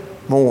bit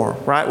more,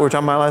 right? We were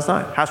talking about last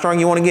night. How strong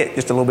you want to get?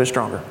 Just a little bit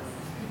stronger.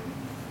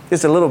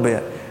 Just a little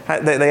bit.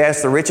 They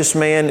asked the richest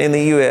man in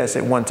the U.S.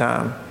 at one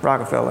time,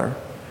 Rockefeller,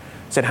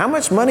 said, how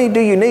much money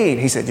do you need?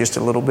 He said, just a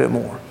little bit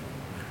more.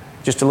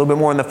 Just a little bit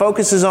more. And the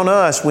focus is on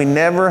us. We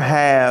never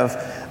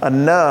have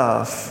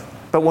enough.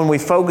 But when we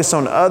focus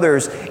on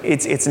others,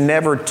 it's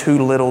never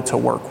too little to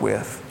work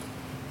with.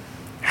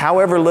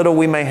 However little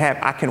we may have,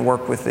 I can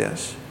work with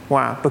this.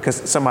 Why? Because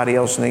somebody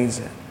else needs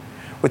it.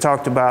 We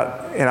talked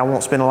about, and I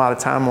won't spend a lot of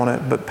time on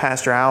it, but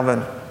Pastor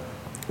Alvin,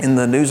 in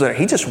the newsletter,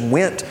 he just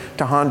went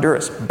to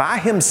Honduras by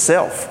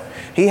himself.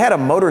 He had a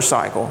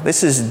motorcycle.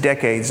 This is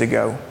decades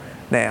ago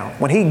now.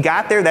 When he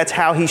got there, that's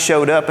how he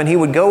showed up. And he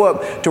would go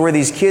up to where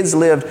these kids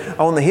lived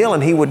on the hill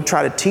and he would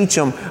try to teach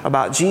them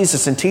about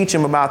Jesus and teach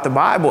them about the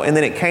Bible. And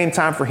then it came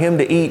time for him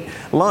to eat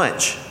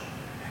lunch.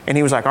 And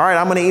he was like, all right,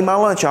 I'm going to eat my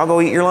lunch. Y'all go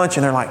eat your lunch.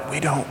 And they're like, we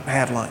don't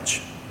have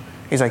lunch.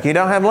 He's like, you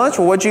don't have lunch?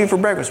 Well, what'd you eat for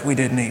breakfast? We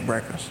didn't eat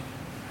breakfast.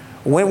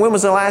 When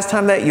was the last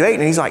time that you ate?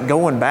 And he's like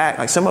going back.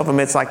 Like some of them,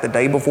 it's like the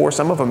day before.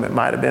 Some of them, it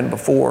might have been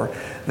before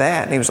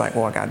that. And he was like,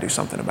 well, I got to do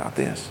something about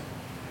this.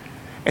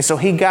 And so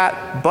he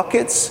got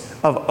buckets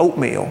of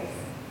oatmeal.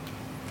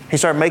 He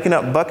started making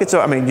up buckets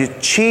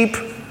of, cheap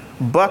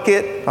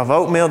bucket of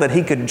oatmeal that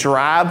he could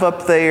drive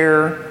up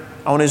there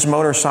on his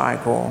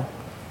motorcycle.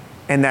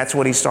 And that's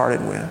what he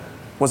started with,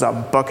 was a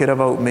bucket of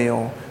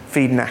oatmeal,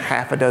 feeding a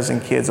half a dozen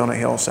kids on a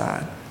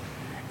hillside.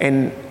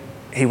 And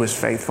he was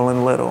faithful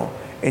in little.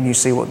 And you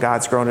see what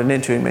God's grown it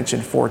into. He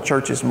mentioned 4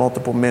 churches,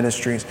 multiple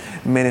ministries,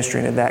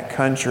 ministering in that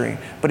country.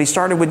 But he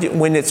started with,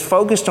 when it's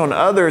focused on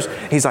others,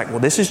 he's like, well,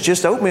 this is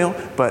just oatmeal,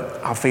 but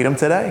I'll feed them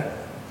today,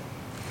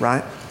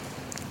 right?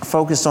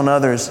 Focused on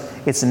others,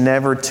 it's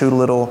never too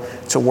little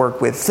to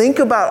work with. Think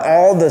about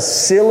all the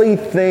silly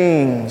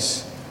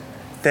things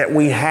that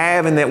we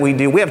have and that we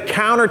do. We have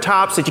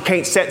countertops that you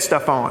can't set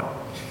stuff on.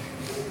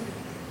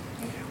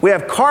 We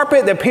have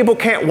carpet that people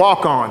can't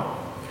walk on.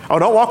 Oh,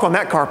 don't walk on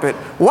that carpet.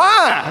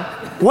 Why?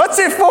 What's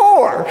it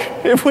for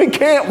if we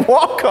can't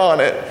walk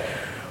on it?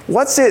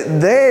 What's it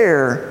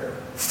there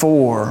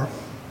for?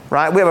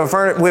 Right? We have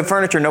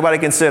furniture nobody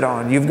can sit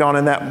on. You've gone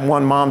in that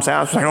one mom's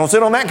house, like, don't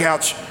sit on that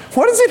couch.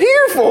 What is it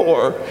here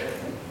for?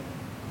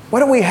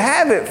 What do we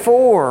have it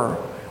for?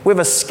 We have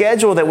a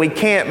schedule that we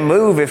can't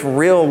move if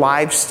real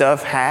life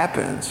stuff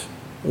happens.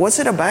 What's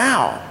it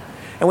about?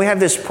 And we have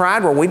this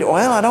pride where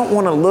I don't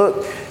want to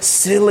look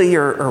silly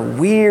or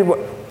weird.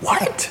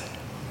 What?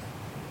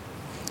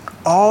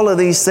 All of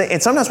these things.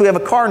 And sometimes we have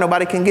a car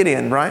nobody can get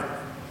in, right?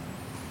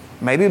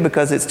 Maybe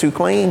because it's too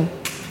clean.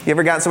 You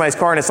ever got in somebody's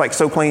car and it's like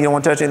so clean you don't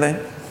want to touch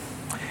anything?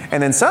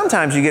 And then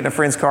sometimes you get in a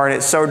friend's car and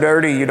it's so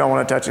dirty you don't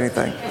want to touch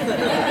anything.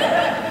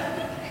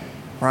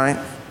 Right?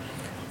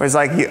 Where it's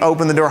like you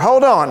open the door,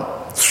 hold on.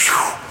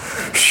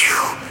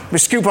 Let me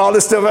scoop all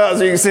this stuff out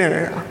so you can see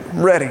it.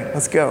 I'm ready.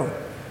 Let's go.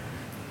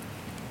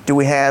 Do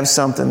we have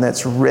something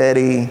that's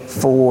ready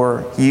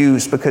for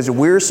use? Because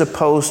we're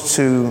supposed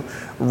to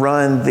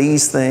run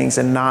these things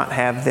and not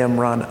have them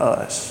run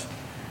us,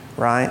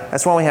 right?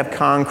 That's why we have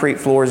concrete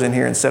floors in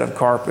here instead of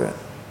carpet.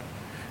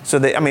 So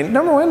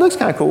number one, it looks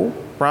kind of cool,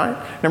 right?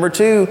 Number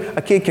two,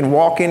 a kid can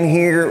walk in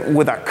here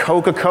with a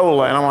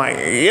Coca-Cola and I'm like,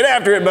 get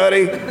after it,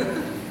 buddy.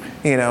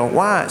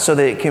 Why? So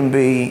that it can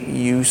be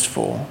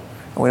useful.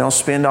 And we don't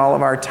spend all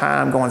of our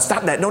time going,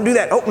 stop that, don't do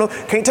that. Oh, no,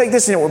 can't take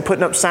this. We're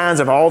putting up signs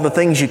of all the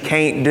things you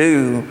can't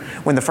do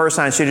when the first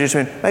sign should have just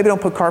been, maybe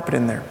don't put carpet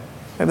in there.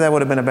 Maybe that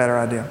would have been a better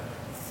idea.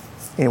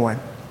 Anyway,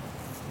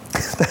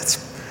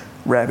 that's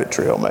rabbit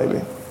trail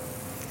maybe.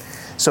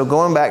 So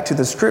going back to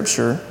the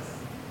scripture,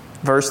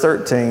 verse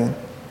 13,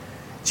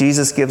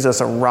 Jesus gives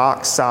us a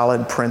rock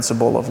solid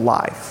principle of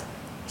life.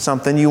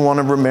 Something you want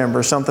to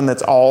remember, something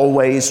that's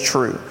always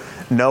true.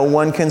 No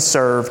one can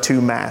serve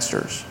 2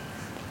 masters.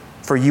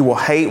 For you will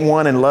hate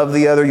one and love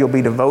the other. You'll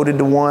be devoted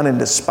to one and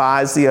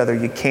despise the other.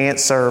 You can't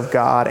serve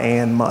God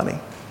and money.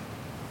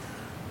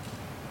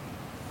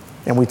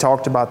 And we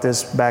talked about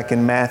this back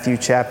in Matthew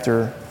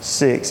chapter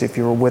 6, if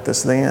you were with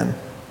us then.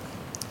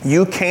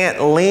 You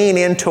can't lean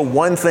into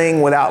one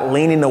thing without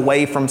leaning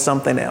away from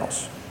something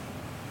else.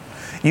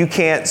 You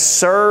can't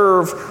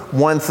serve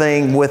one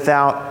thing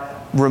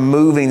without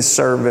removing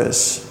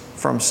service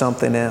from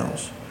something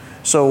else.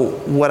 So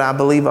what I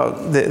believe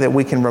that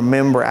we can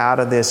remember out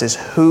of this is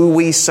who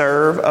we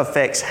serve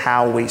affects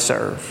how we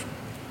serve.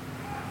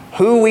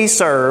 Who we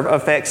serve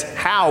affects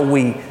how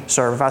we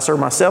serve. If I serve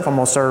myself, I'm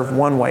going to serve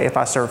one way. If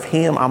I serve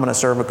Him, I'm going to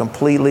serve a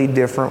completely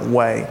different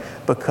way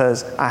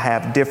because I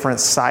have different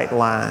sight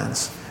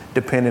lines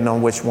depending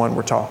on which one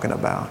we're talking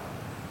about.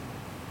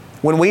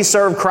 When we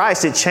serve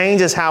Christ, it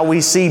changes how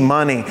we see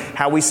money,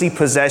 how we see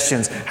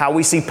possessions, how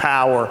we see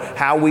power,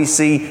 how we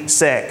see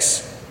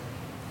sex.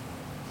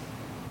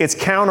 It's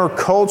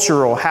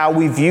countercultural how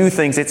we view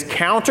things. It's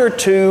counter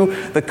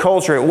to the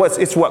culture.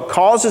 It's what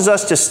causes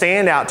us to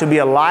stand out, to be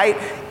a light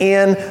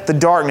in the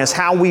darkness,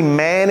 how we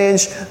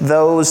manage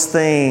those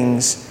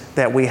things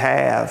that we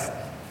have.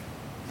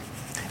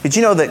 Did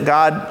you know that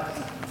God,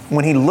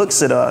 when He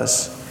looks at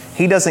us,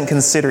 He doesn't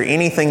consider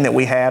anything that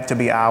we have to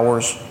be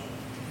ours?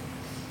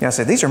 I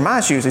said, these are my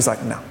shoes. He's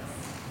like, no.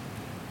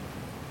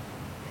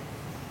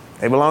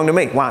 They belong to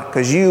me. Why?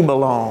 Because you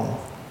belong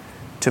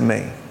to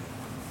me.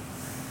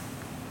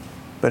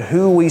 But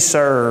who we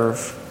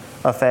serve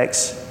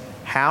affects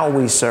how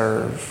we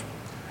serve.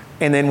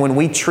 And then when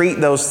we treat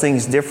those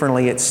things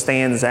differently, it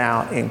stands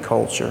out in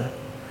culture.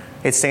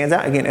 It stands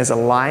out, again, as a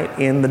light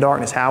in the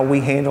darkness. How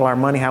we handle our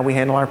money, how we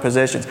handle our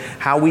possessions,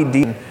 how we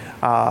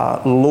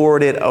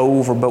lord it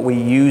over, but we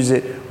use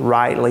it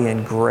rightly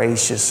and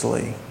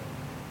graciously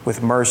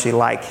with mercy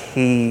like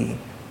He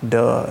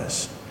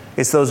does.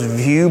 It's those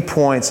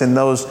viewpoints and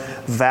those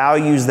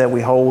values that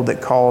we hold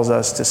that cause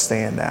us to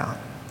stand out.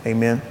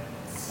 Amen.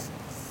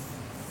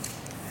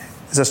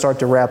 As I start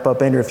to wrap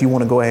up, Andrew, if you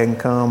want to go ahead and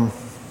come,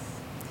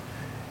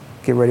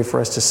 get ready for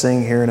us to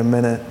sing here in a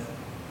minute.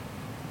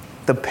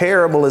 The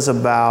parable is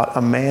about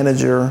a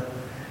manager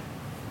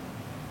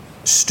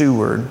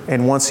steward,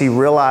 and once he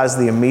realized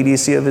the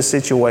immediacy of his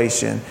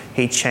situation,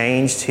 he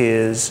changed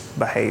his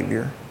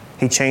behavior.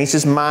 He changed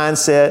his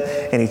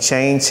mindset and he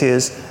changed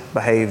his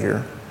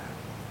behavior.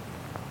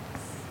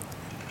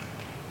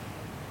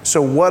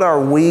 So what are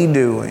we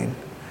doing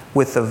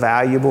with the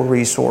valuable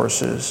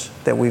resources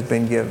that we've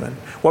been given?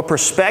 What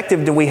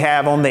perspective do we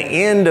have on the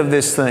end of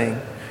this thing?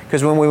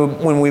 Because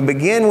when we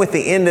begin with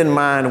the end in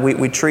mind,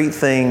 we treat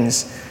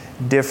things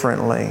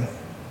differently.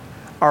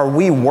 Are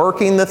we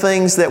working the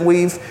things that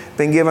we've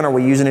been given? Are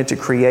we using it to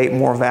create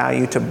more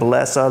value, to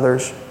bless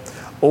others?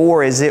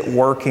 Or is it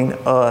working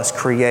us,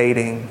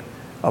 creating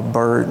a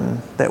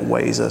burden that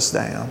weighs us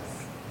down?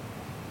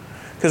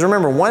 Because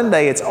remember, one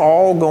day it's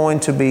all going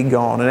to be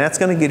gone, and that's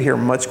going to get here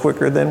much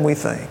quicker than we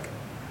think.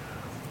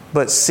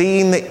 But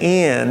seeing the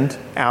end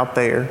out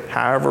there,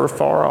 however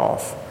far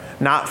off,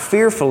 not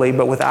fearfully,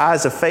 but with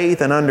eyes of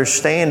faith and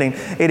understanding,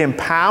 it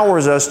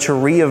empowers us to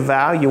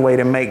reevaluate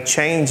and make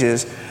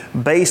changes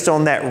based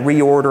on that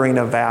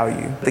reordering of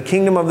value. The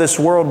kingdom of this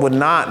world would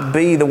not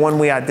be the one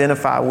we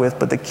identify with,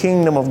 but the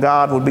kingdom of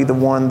God would be the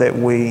one that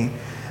we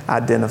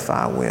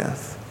identify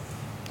with.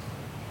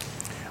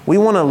 We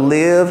want to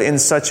live in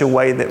such a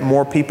way that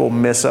more people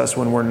miss us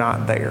when we're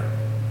not there,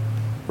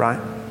 right?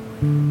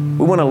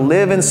 We want to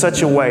live in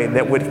such a way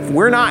that if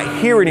we're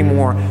not here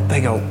anymore,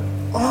 they go,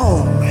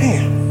 oh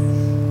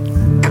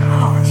man,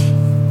 gosh,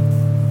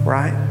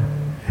 right?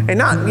 And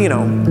not, in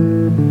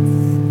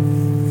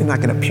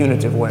like in a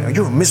punitive way.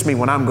 You'll miss me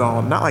when I'm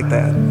gone. Not like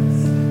that,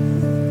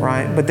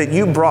 right? But that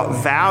you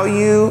brought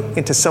value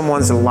into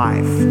someone's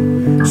life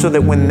so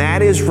that when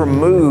that is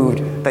removed,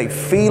 they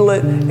feel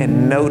it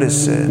and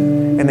notice it.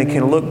 And they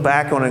can look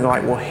back on it and go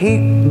like, well,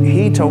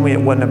 he told me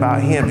it wasn't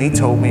about him. He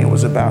told me it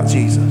was about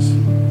Jesus.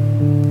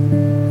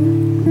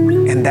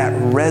 And that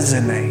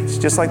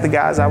resonates, just like the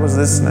guys I was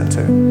listening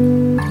to.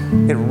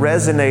 It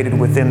resonated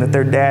with them that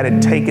their dad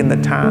had taken the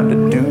time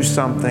to do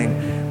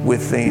something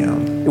with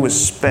them. It was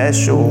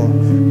special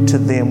to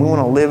them. We want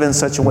to live in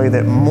such a way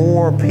that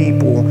more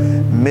people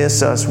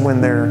miss us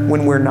when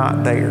we're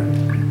not there.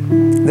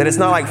 That it's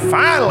not like,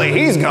 finally,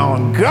 he's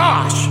gone.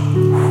 Gosh,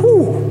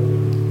 whew.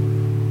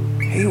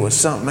 He was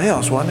something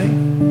else, wasn't he?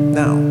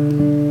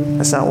 No,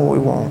 that's not what we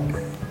want.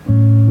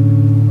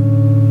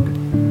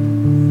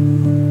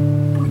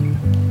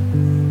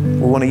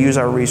 We want to use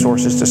our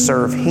resources to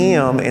serve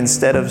Him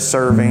instead of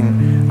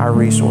serving our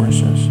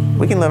resources.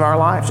 We can live our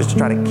lives just to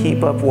try to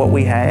keep up what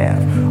we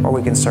have, or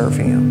we can serve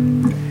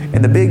Him.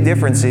 And the big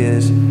difference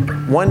is,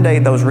 one day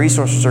those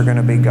resources are going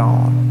to be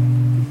gone,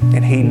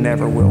 and He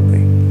never will be.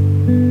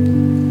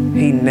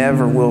 He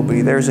never will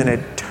be. There's an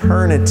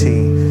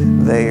eternity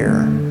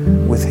there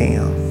with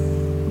Him.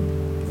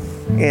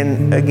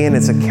 And again,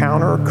 it's a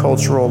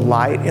countercultural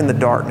light in the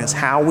darkness.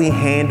 How we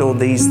handle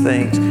these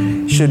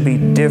things should be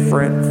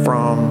different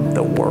from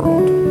the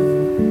world.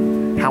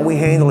 How we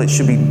handle it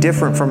should be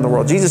different from the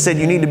world. Jesus said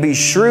you need to be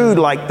shrewd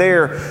like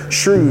they're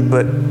shrewd,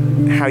 but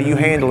how you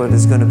handle it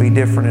is going to be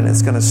different, and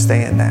it's going to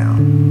stand out.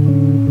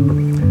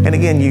 And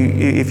again,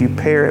 if you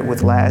pair it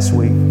with last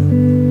week,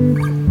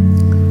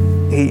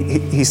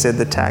 he said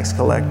the tax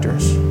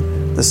collectors,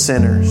 the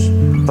sinners,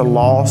 the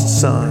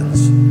lost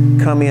sons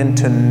come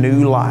into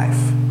new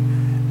life.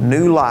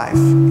 New life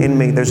in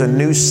me. There's a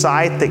new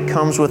sight that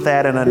comes with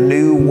that, and a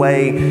new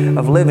way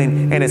of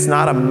living. And it's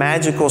not a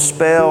magical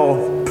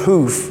spell,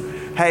 poof.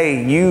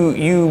 Hey,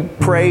 you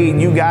prayed,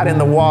 you got in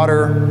the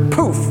water,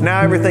 poof,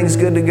 now everything's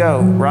good to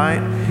go, right?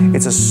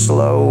 It's a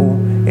slow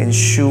and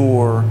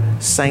sure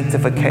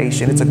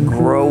sanctification. It's a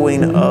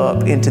growing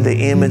up into the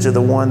image of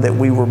the one that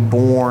we were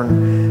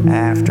born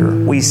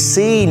after. We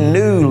see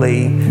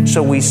newly,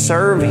 so we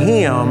serve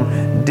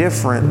Him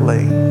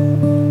differently.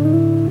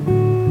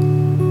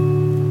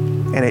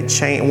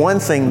 And one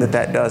thing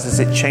that does is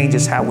it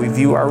changes how we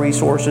view our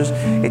resources.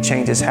 It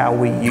changes how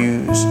we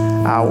use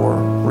our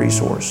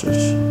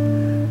resources.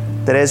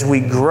 That as we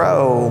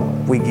grow,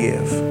 we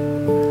give.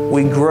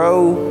 We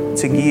grow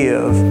to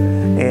give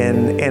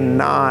and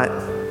not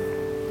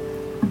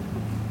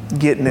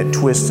getting it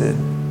twisted,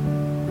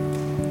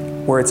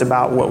 where it's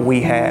about what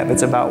we have.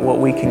 It's about what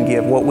we can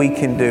give, what we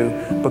can do,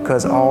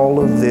 because all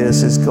of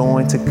this is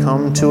going to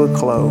come to a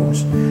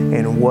close.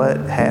 And what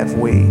have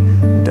we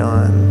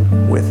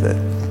done with it?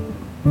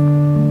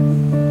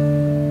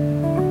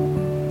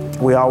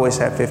 We always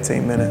have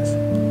 15 minutes.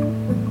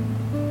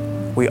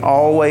 We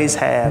always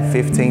have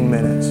 15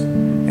 minutes,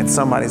 and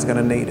somebody's going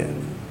to need it.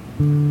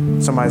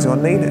 Somebody's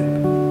going to need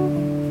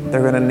it.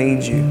 They're going to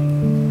need you.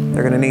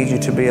 They're going to need you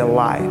to be a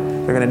light.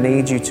 They're going to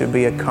need you to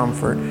be a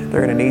comfort.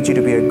 They're going to need you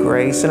to be a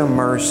grace and a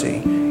mercy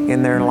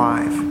in their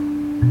life.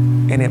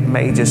 And it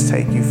may just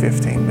take you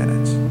 15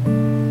 minutes.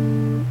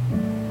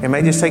 It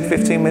may just take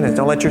 15 minutes.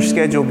 Don't let your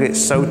schedule get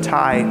so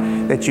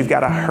tight that you've got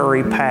to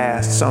hurry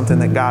past something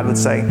that God would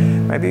say,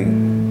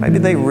 maybe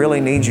they really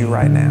need you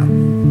right now.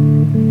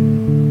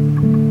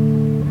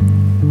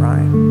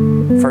 Right?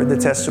 I've heard the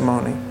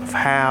testimony of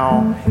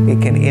how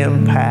it can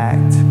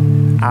impact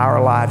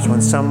our lives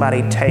when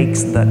somebody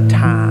takes the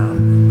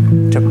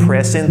time to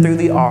press in through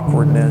the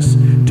awkwardness,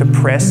 to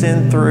press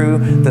in through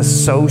the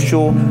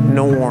social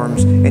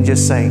norms, and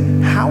just say,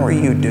 how are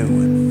you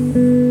doing?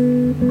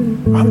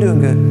 I'm doing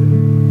good.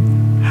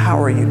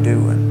 how are you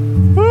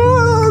doing?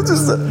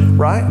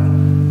 Right?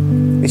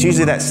 It's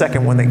usually that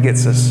second one that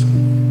gets us.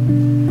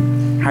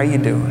 How you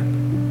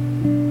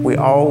doing? We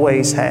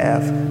always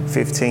have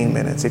 15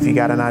 minutes. If you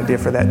got an idea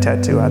for that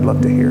tattoo, I'd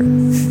love to hear it.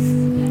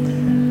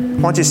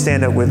 Why don't you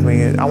stand up with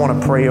me? I want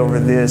to pray over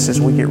this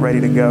as we get ready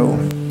to go.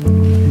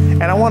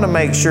 And I want to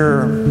make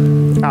sure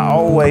I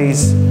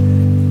always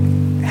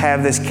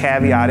have this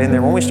caveat in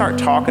there. When we start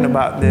talking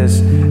about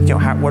this,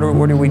 what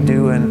are we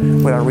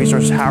doing with our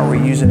resources? How are we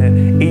using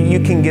it? You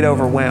can get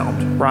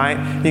overwhelmed, right?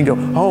 You can go,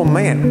 oh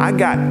man, I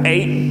got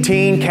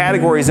 18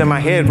 categories in my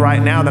head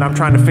right now that I'm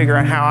trying to figure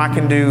out how I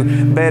can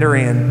do better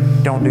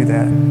in. Don't do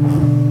that.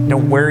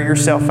 Don't wear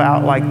yourself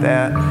out like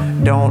that.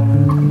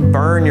 Don't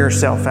burn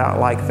yourself out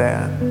like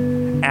that.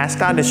 Ask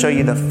God to show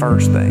you the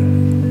first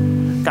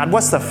thing. God,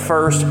 what's the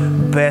first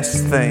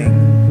best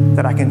thing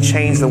that I can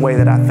change the way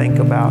that I think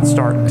about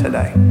starting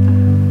today?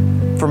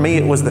 For me,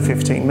 it was the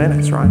 15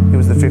 minutes, right? It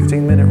was the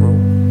 15-minute rule.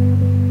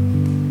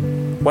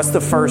 What's the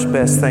first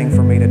best thing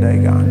for me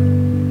today, God?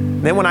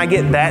 Then when I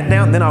get that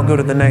down, then I'll go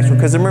to the next one.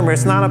 Because remember,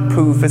 it's not a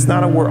poof. It's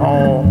not a we're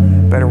all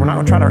better. We're not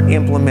going to try to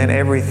implement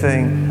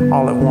everything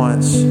all at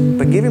once.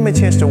 But give Him a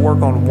chance to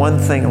work on one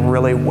thing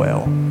really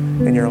well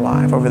in your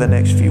life over the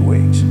next few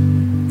weeks.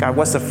 God,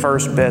 what's the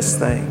first best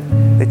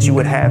thing that you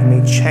would have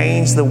me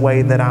change the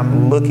way that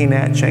I'm looking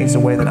at, change the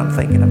way that I'm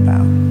thinking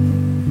about?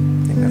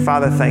 Amen.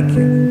 Father, thank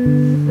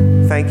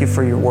you. Thank you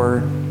for your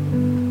word.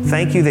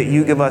 Thank you that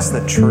you give us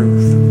the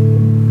truth.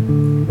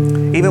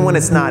 Even when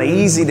it's not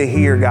easy to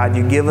hear, God,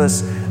 you give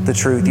us the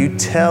truth. You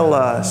tell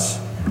us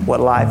what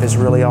life is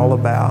really all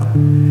about.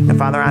 And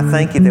Father, I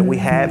thank you that we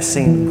have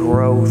seen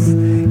growth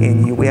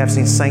in you. We have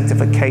seen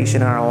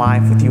sanctification in our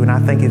life with you. And I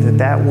thank you that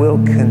that will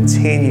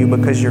continue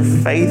because you're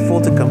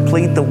faithful to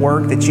complete the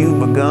work that you've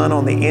begun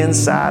on the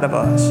inside of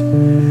us.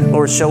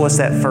 Lord, show us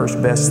that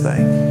first best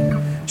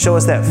thing. Show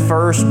us that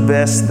first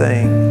best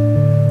thing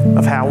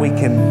of how we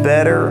can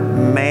better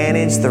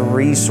manage the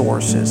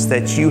resources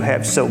that you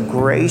have so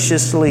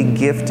graciously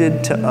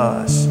gifted to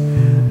us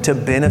to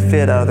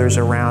benefit others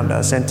around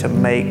us and to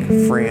make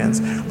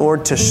friends.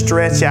 Lord, to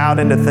stretch out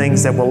into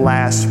things that will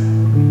last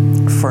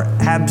for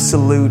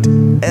absolute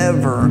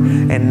ever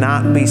and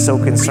not be so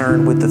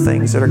concerned with the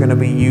things that are going to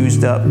be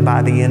used up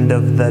by the end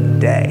of the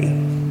day.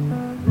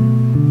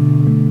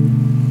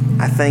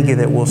 I thank you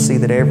that we'll see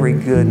that every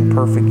good and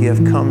perfect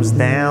gift comes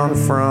down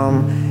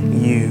from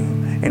you,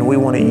 and we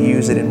want to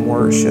use it in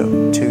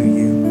worship to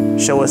you.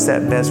 Show us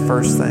that best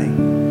first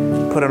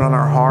thing. Put it on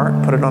our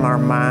heart, put it on our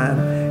mind,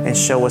 and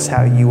show us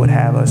how you would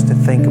have us to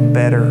think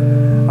better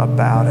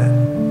about it.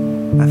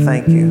 I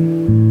thank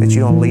you that you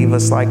don't leave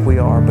us like we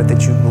are, but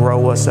that you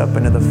grow us up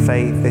into the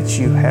faith that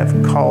you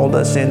have called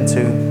us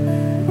into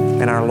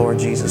in our Lord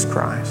Jesus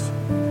Christ.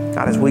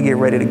 God, as we get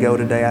ready to go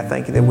today, I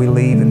thank you that we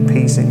leave in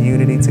peace and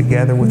unity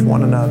together with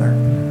one another.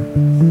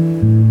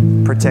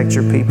 Protect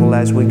your people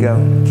as we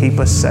go. Keep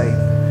us safe.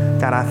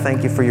 God, I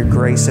thank you for your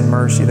grace and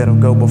mercy that'll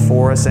go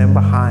before us and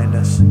behind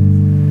us.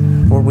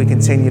 Lord, we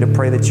continue to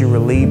pray that you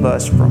relieve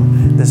us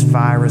from this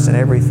virus and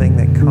everything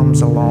that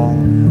comes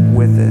along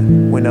with it.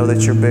 We know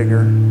that you're bigger,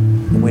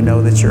 and we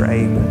know that you're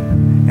able.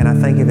 And I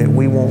thank you that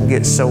we won't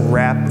get so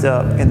wrapped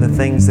up in the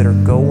things that are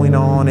going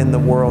on in the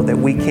world that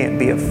we can't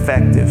be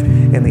effective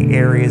in the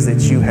areas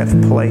that you have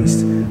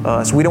placed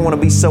us. We don't want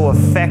to be so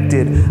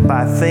affected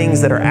by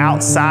things that are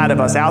outside of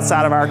us,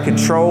 outside of our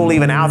control,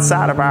 even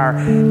outside of our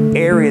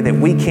area, that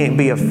we can't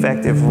be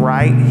effective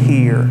right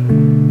here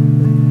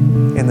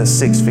in the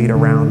 6 feet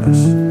around us.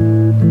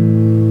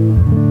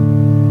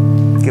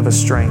 Give us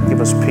strength,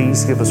 give us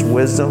peace, give us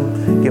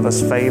wisdom, give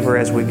us favor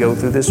as we go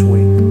through this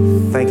week.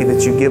 Thank you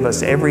that you give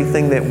us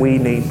everything that we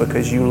need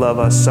because you love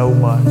us so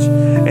much,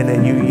 and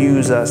that you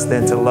use us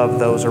then to love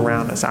those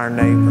around us, our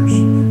neighbors,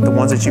 the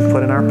ones that you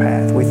put in our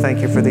path. We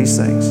thank you for these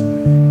things.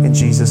 In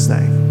Jesus'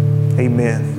 name, amen.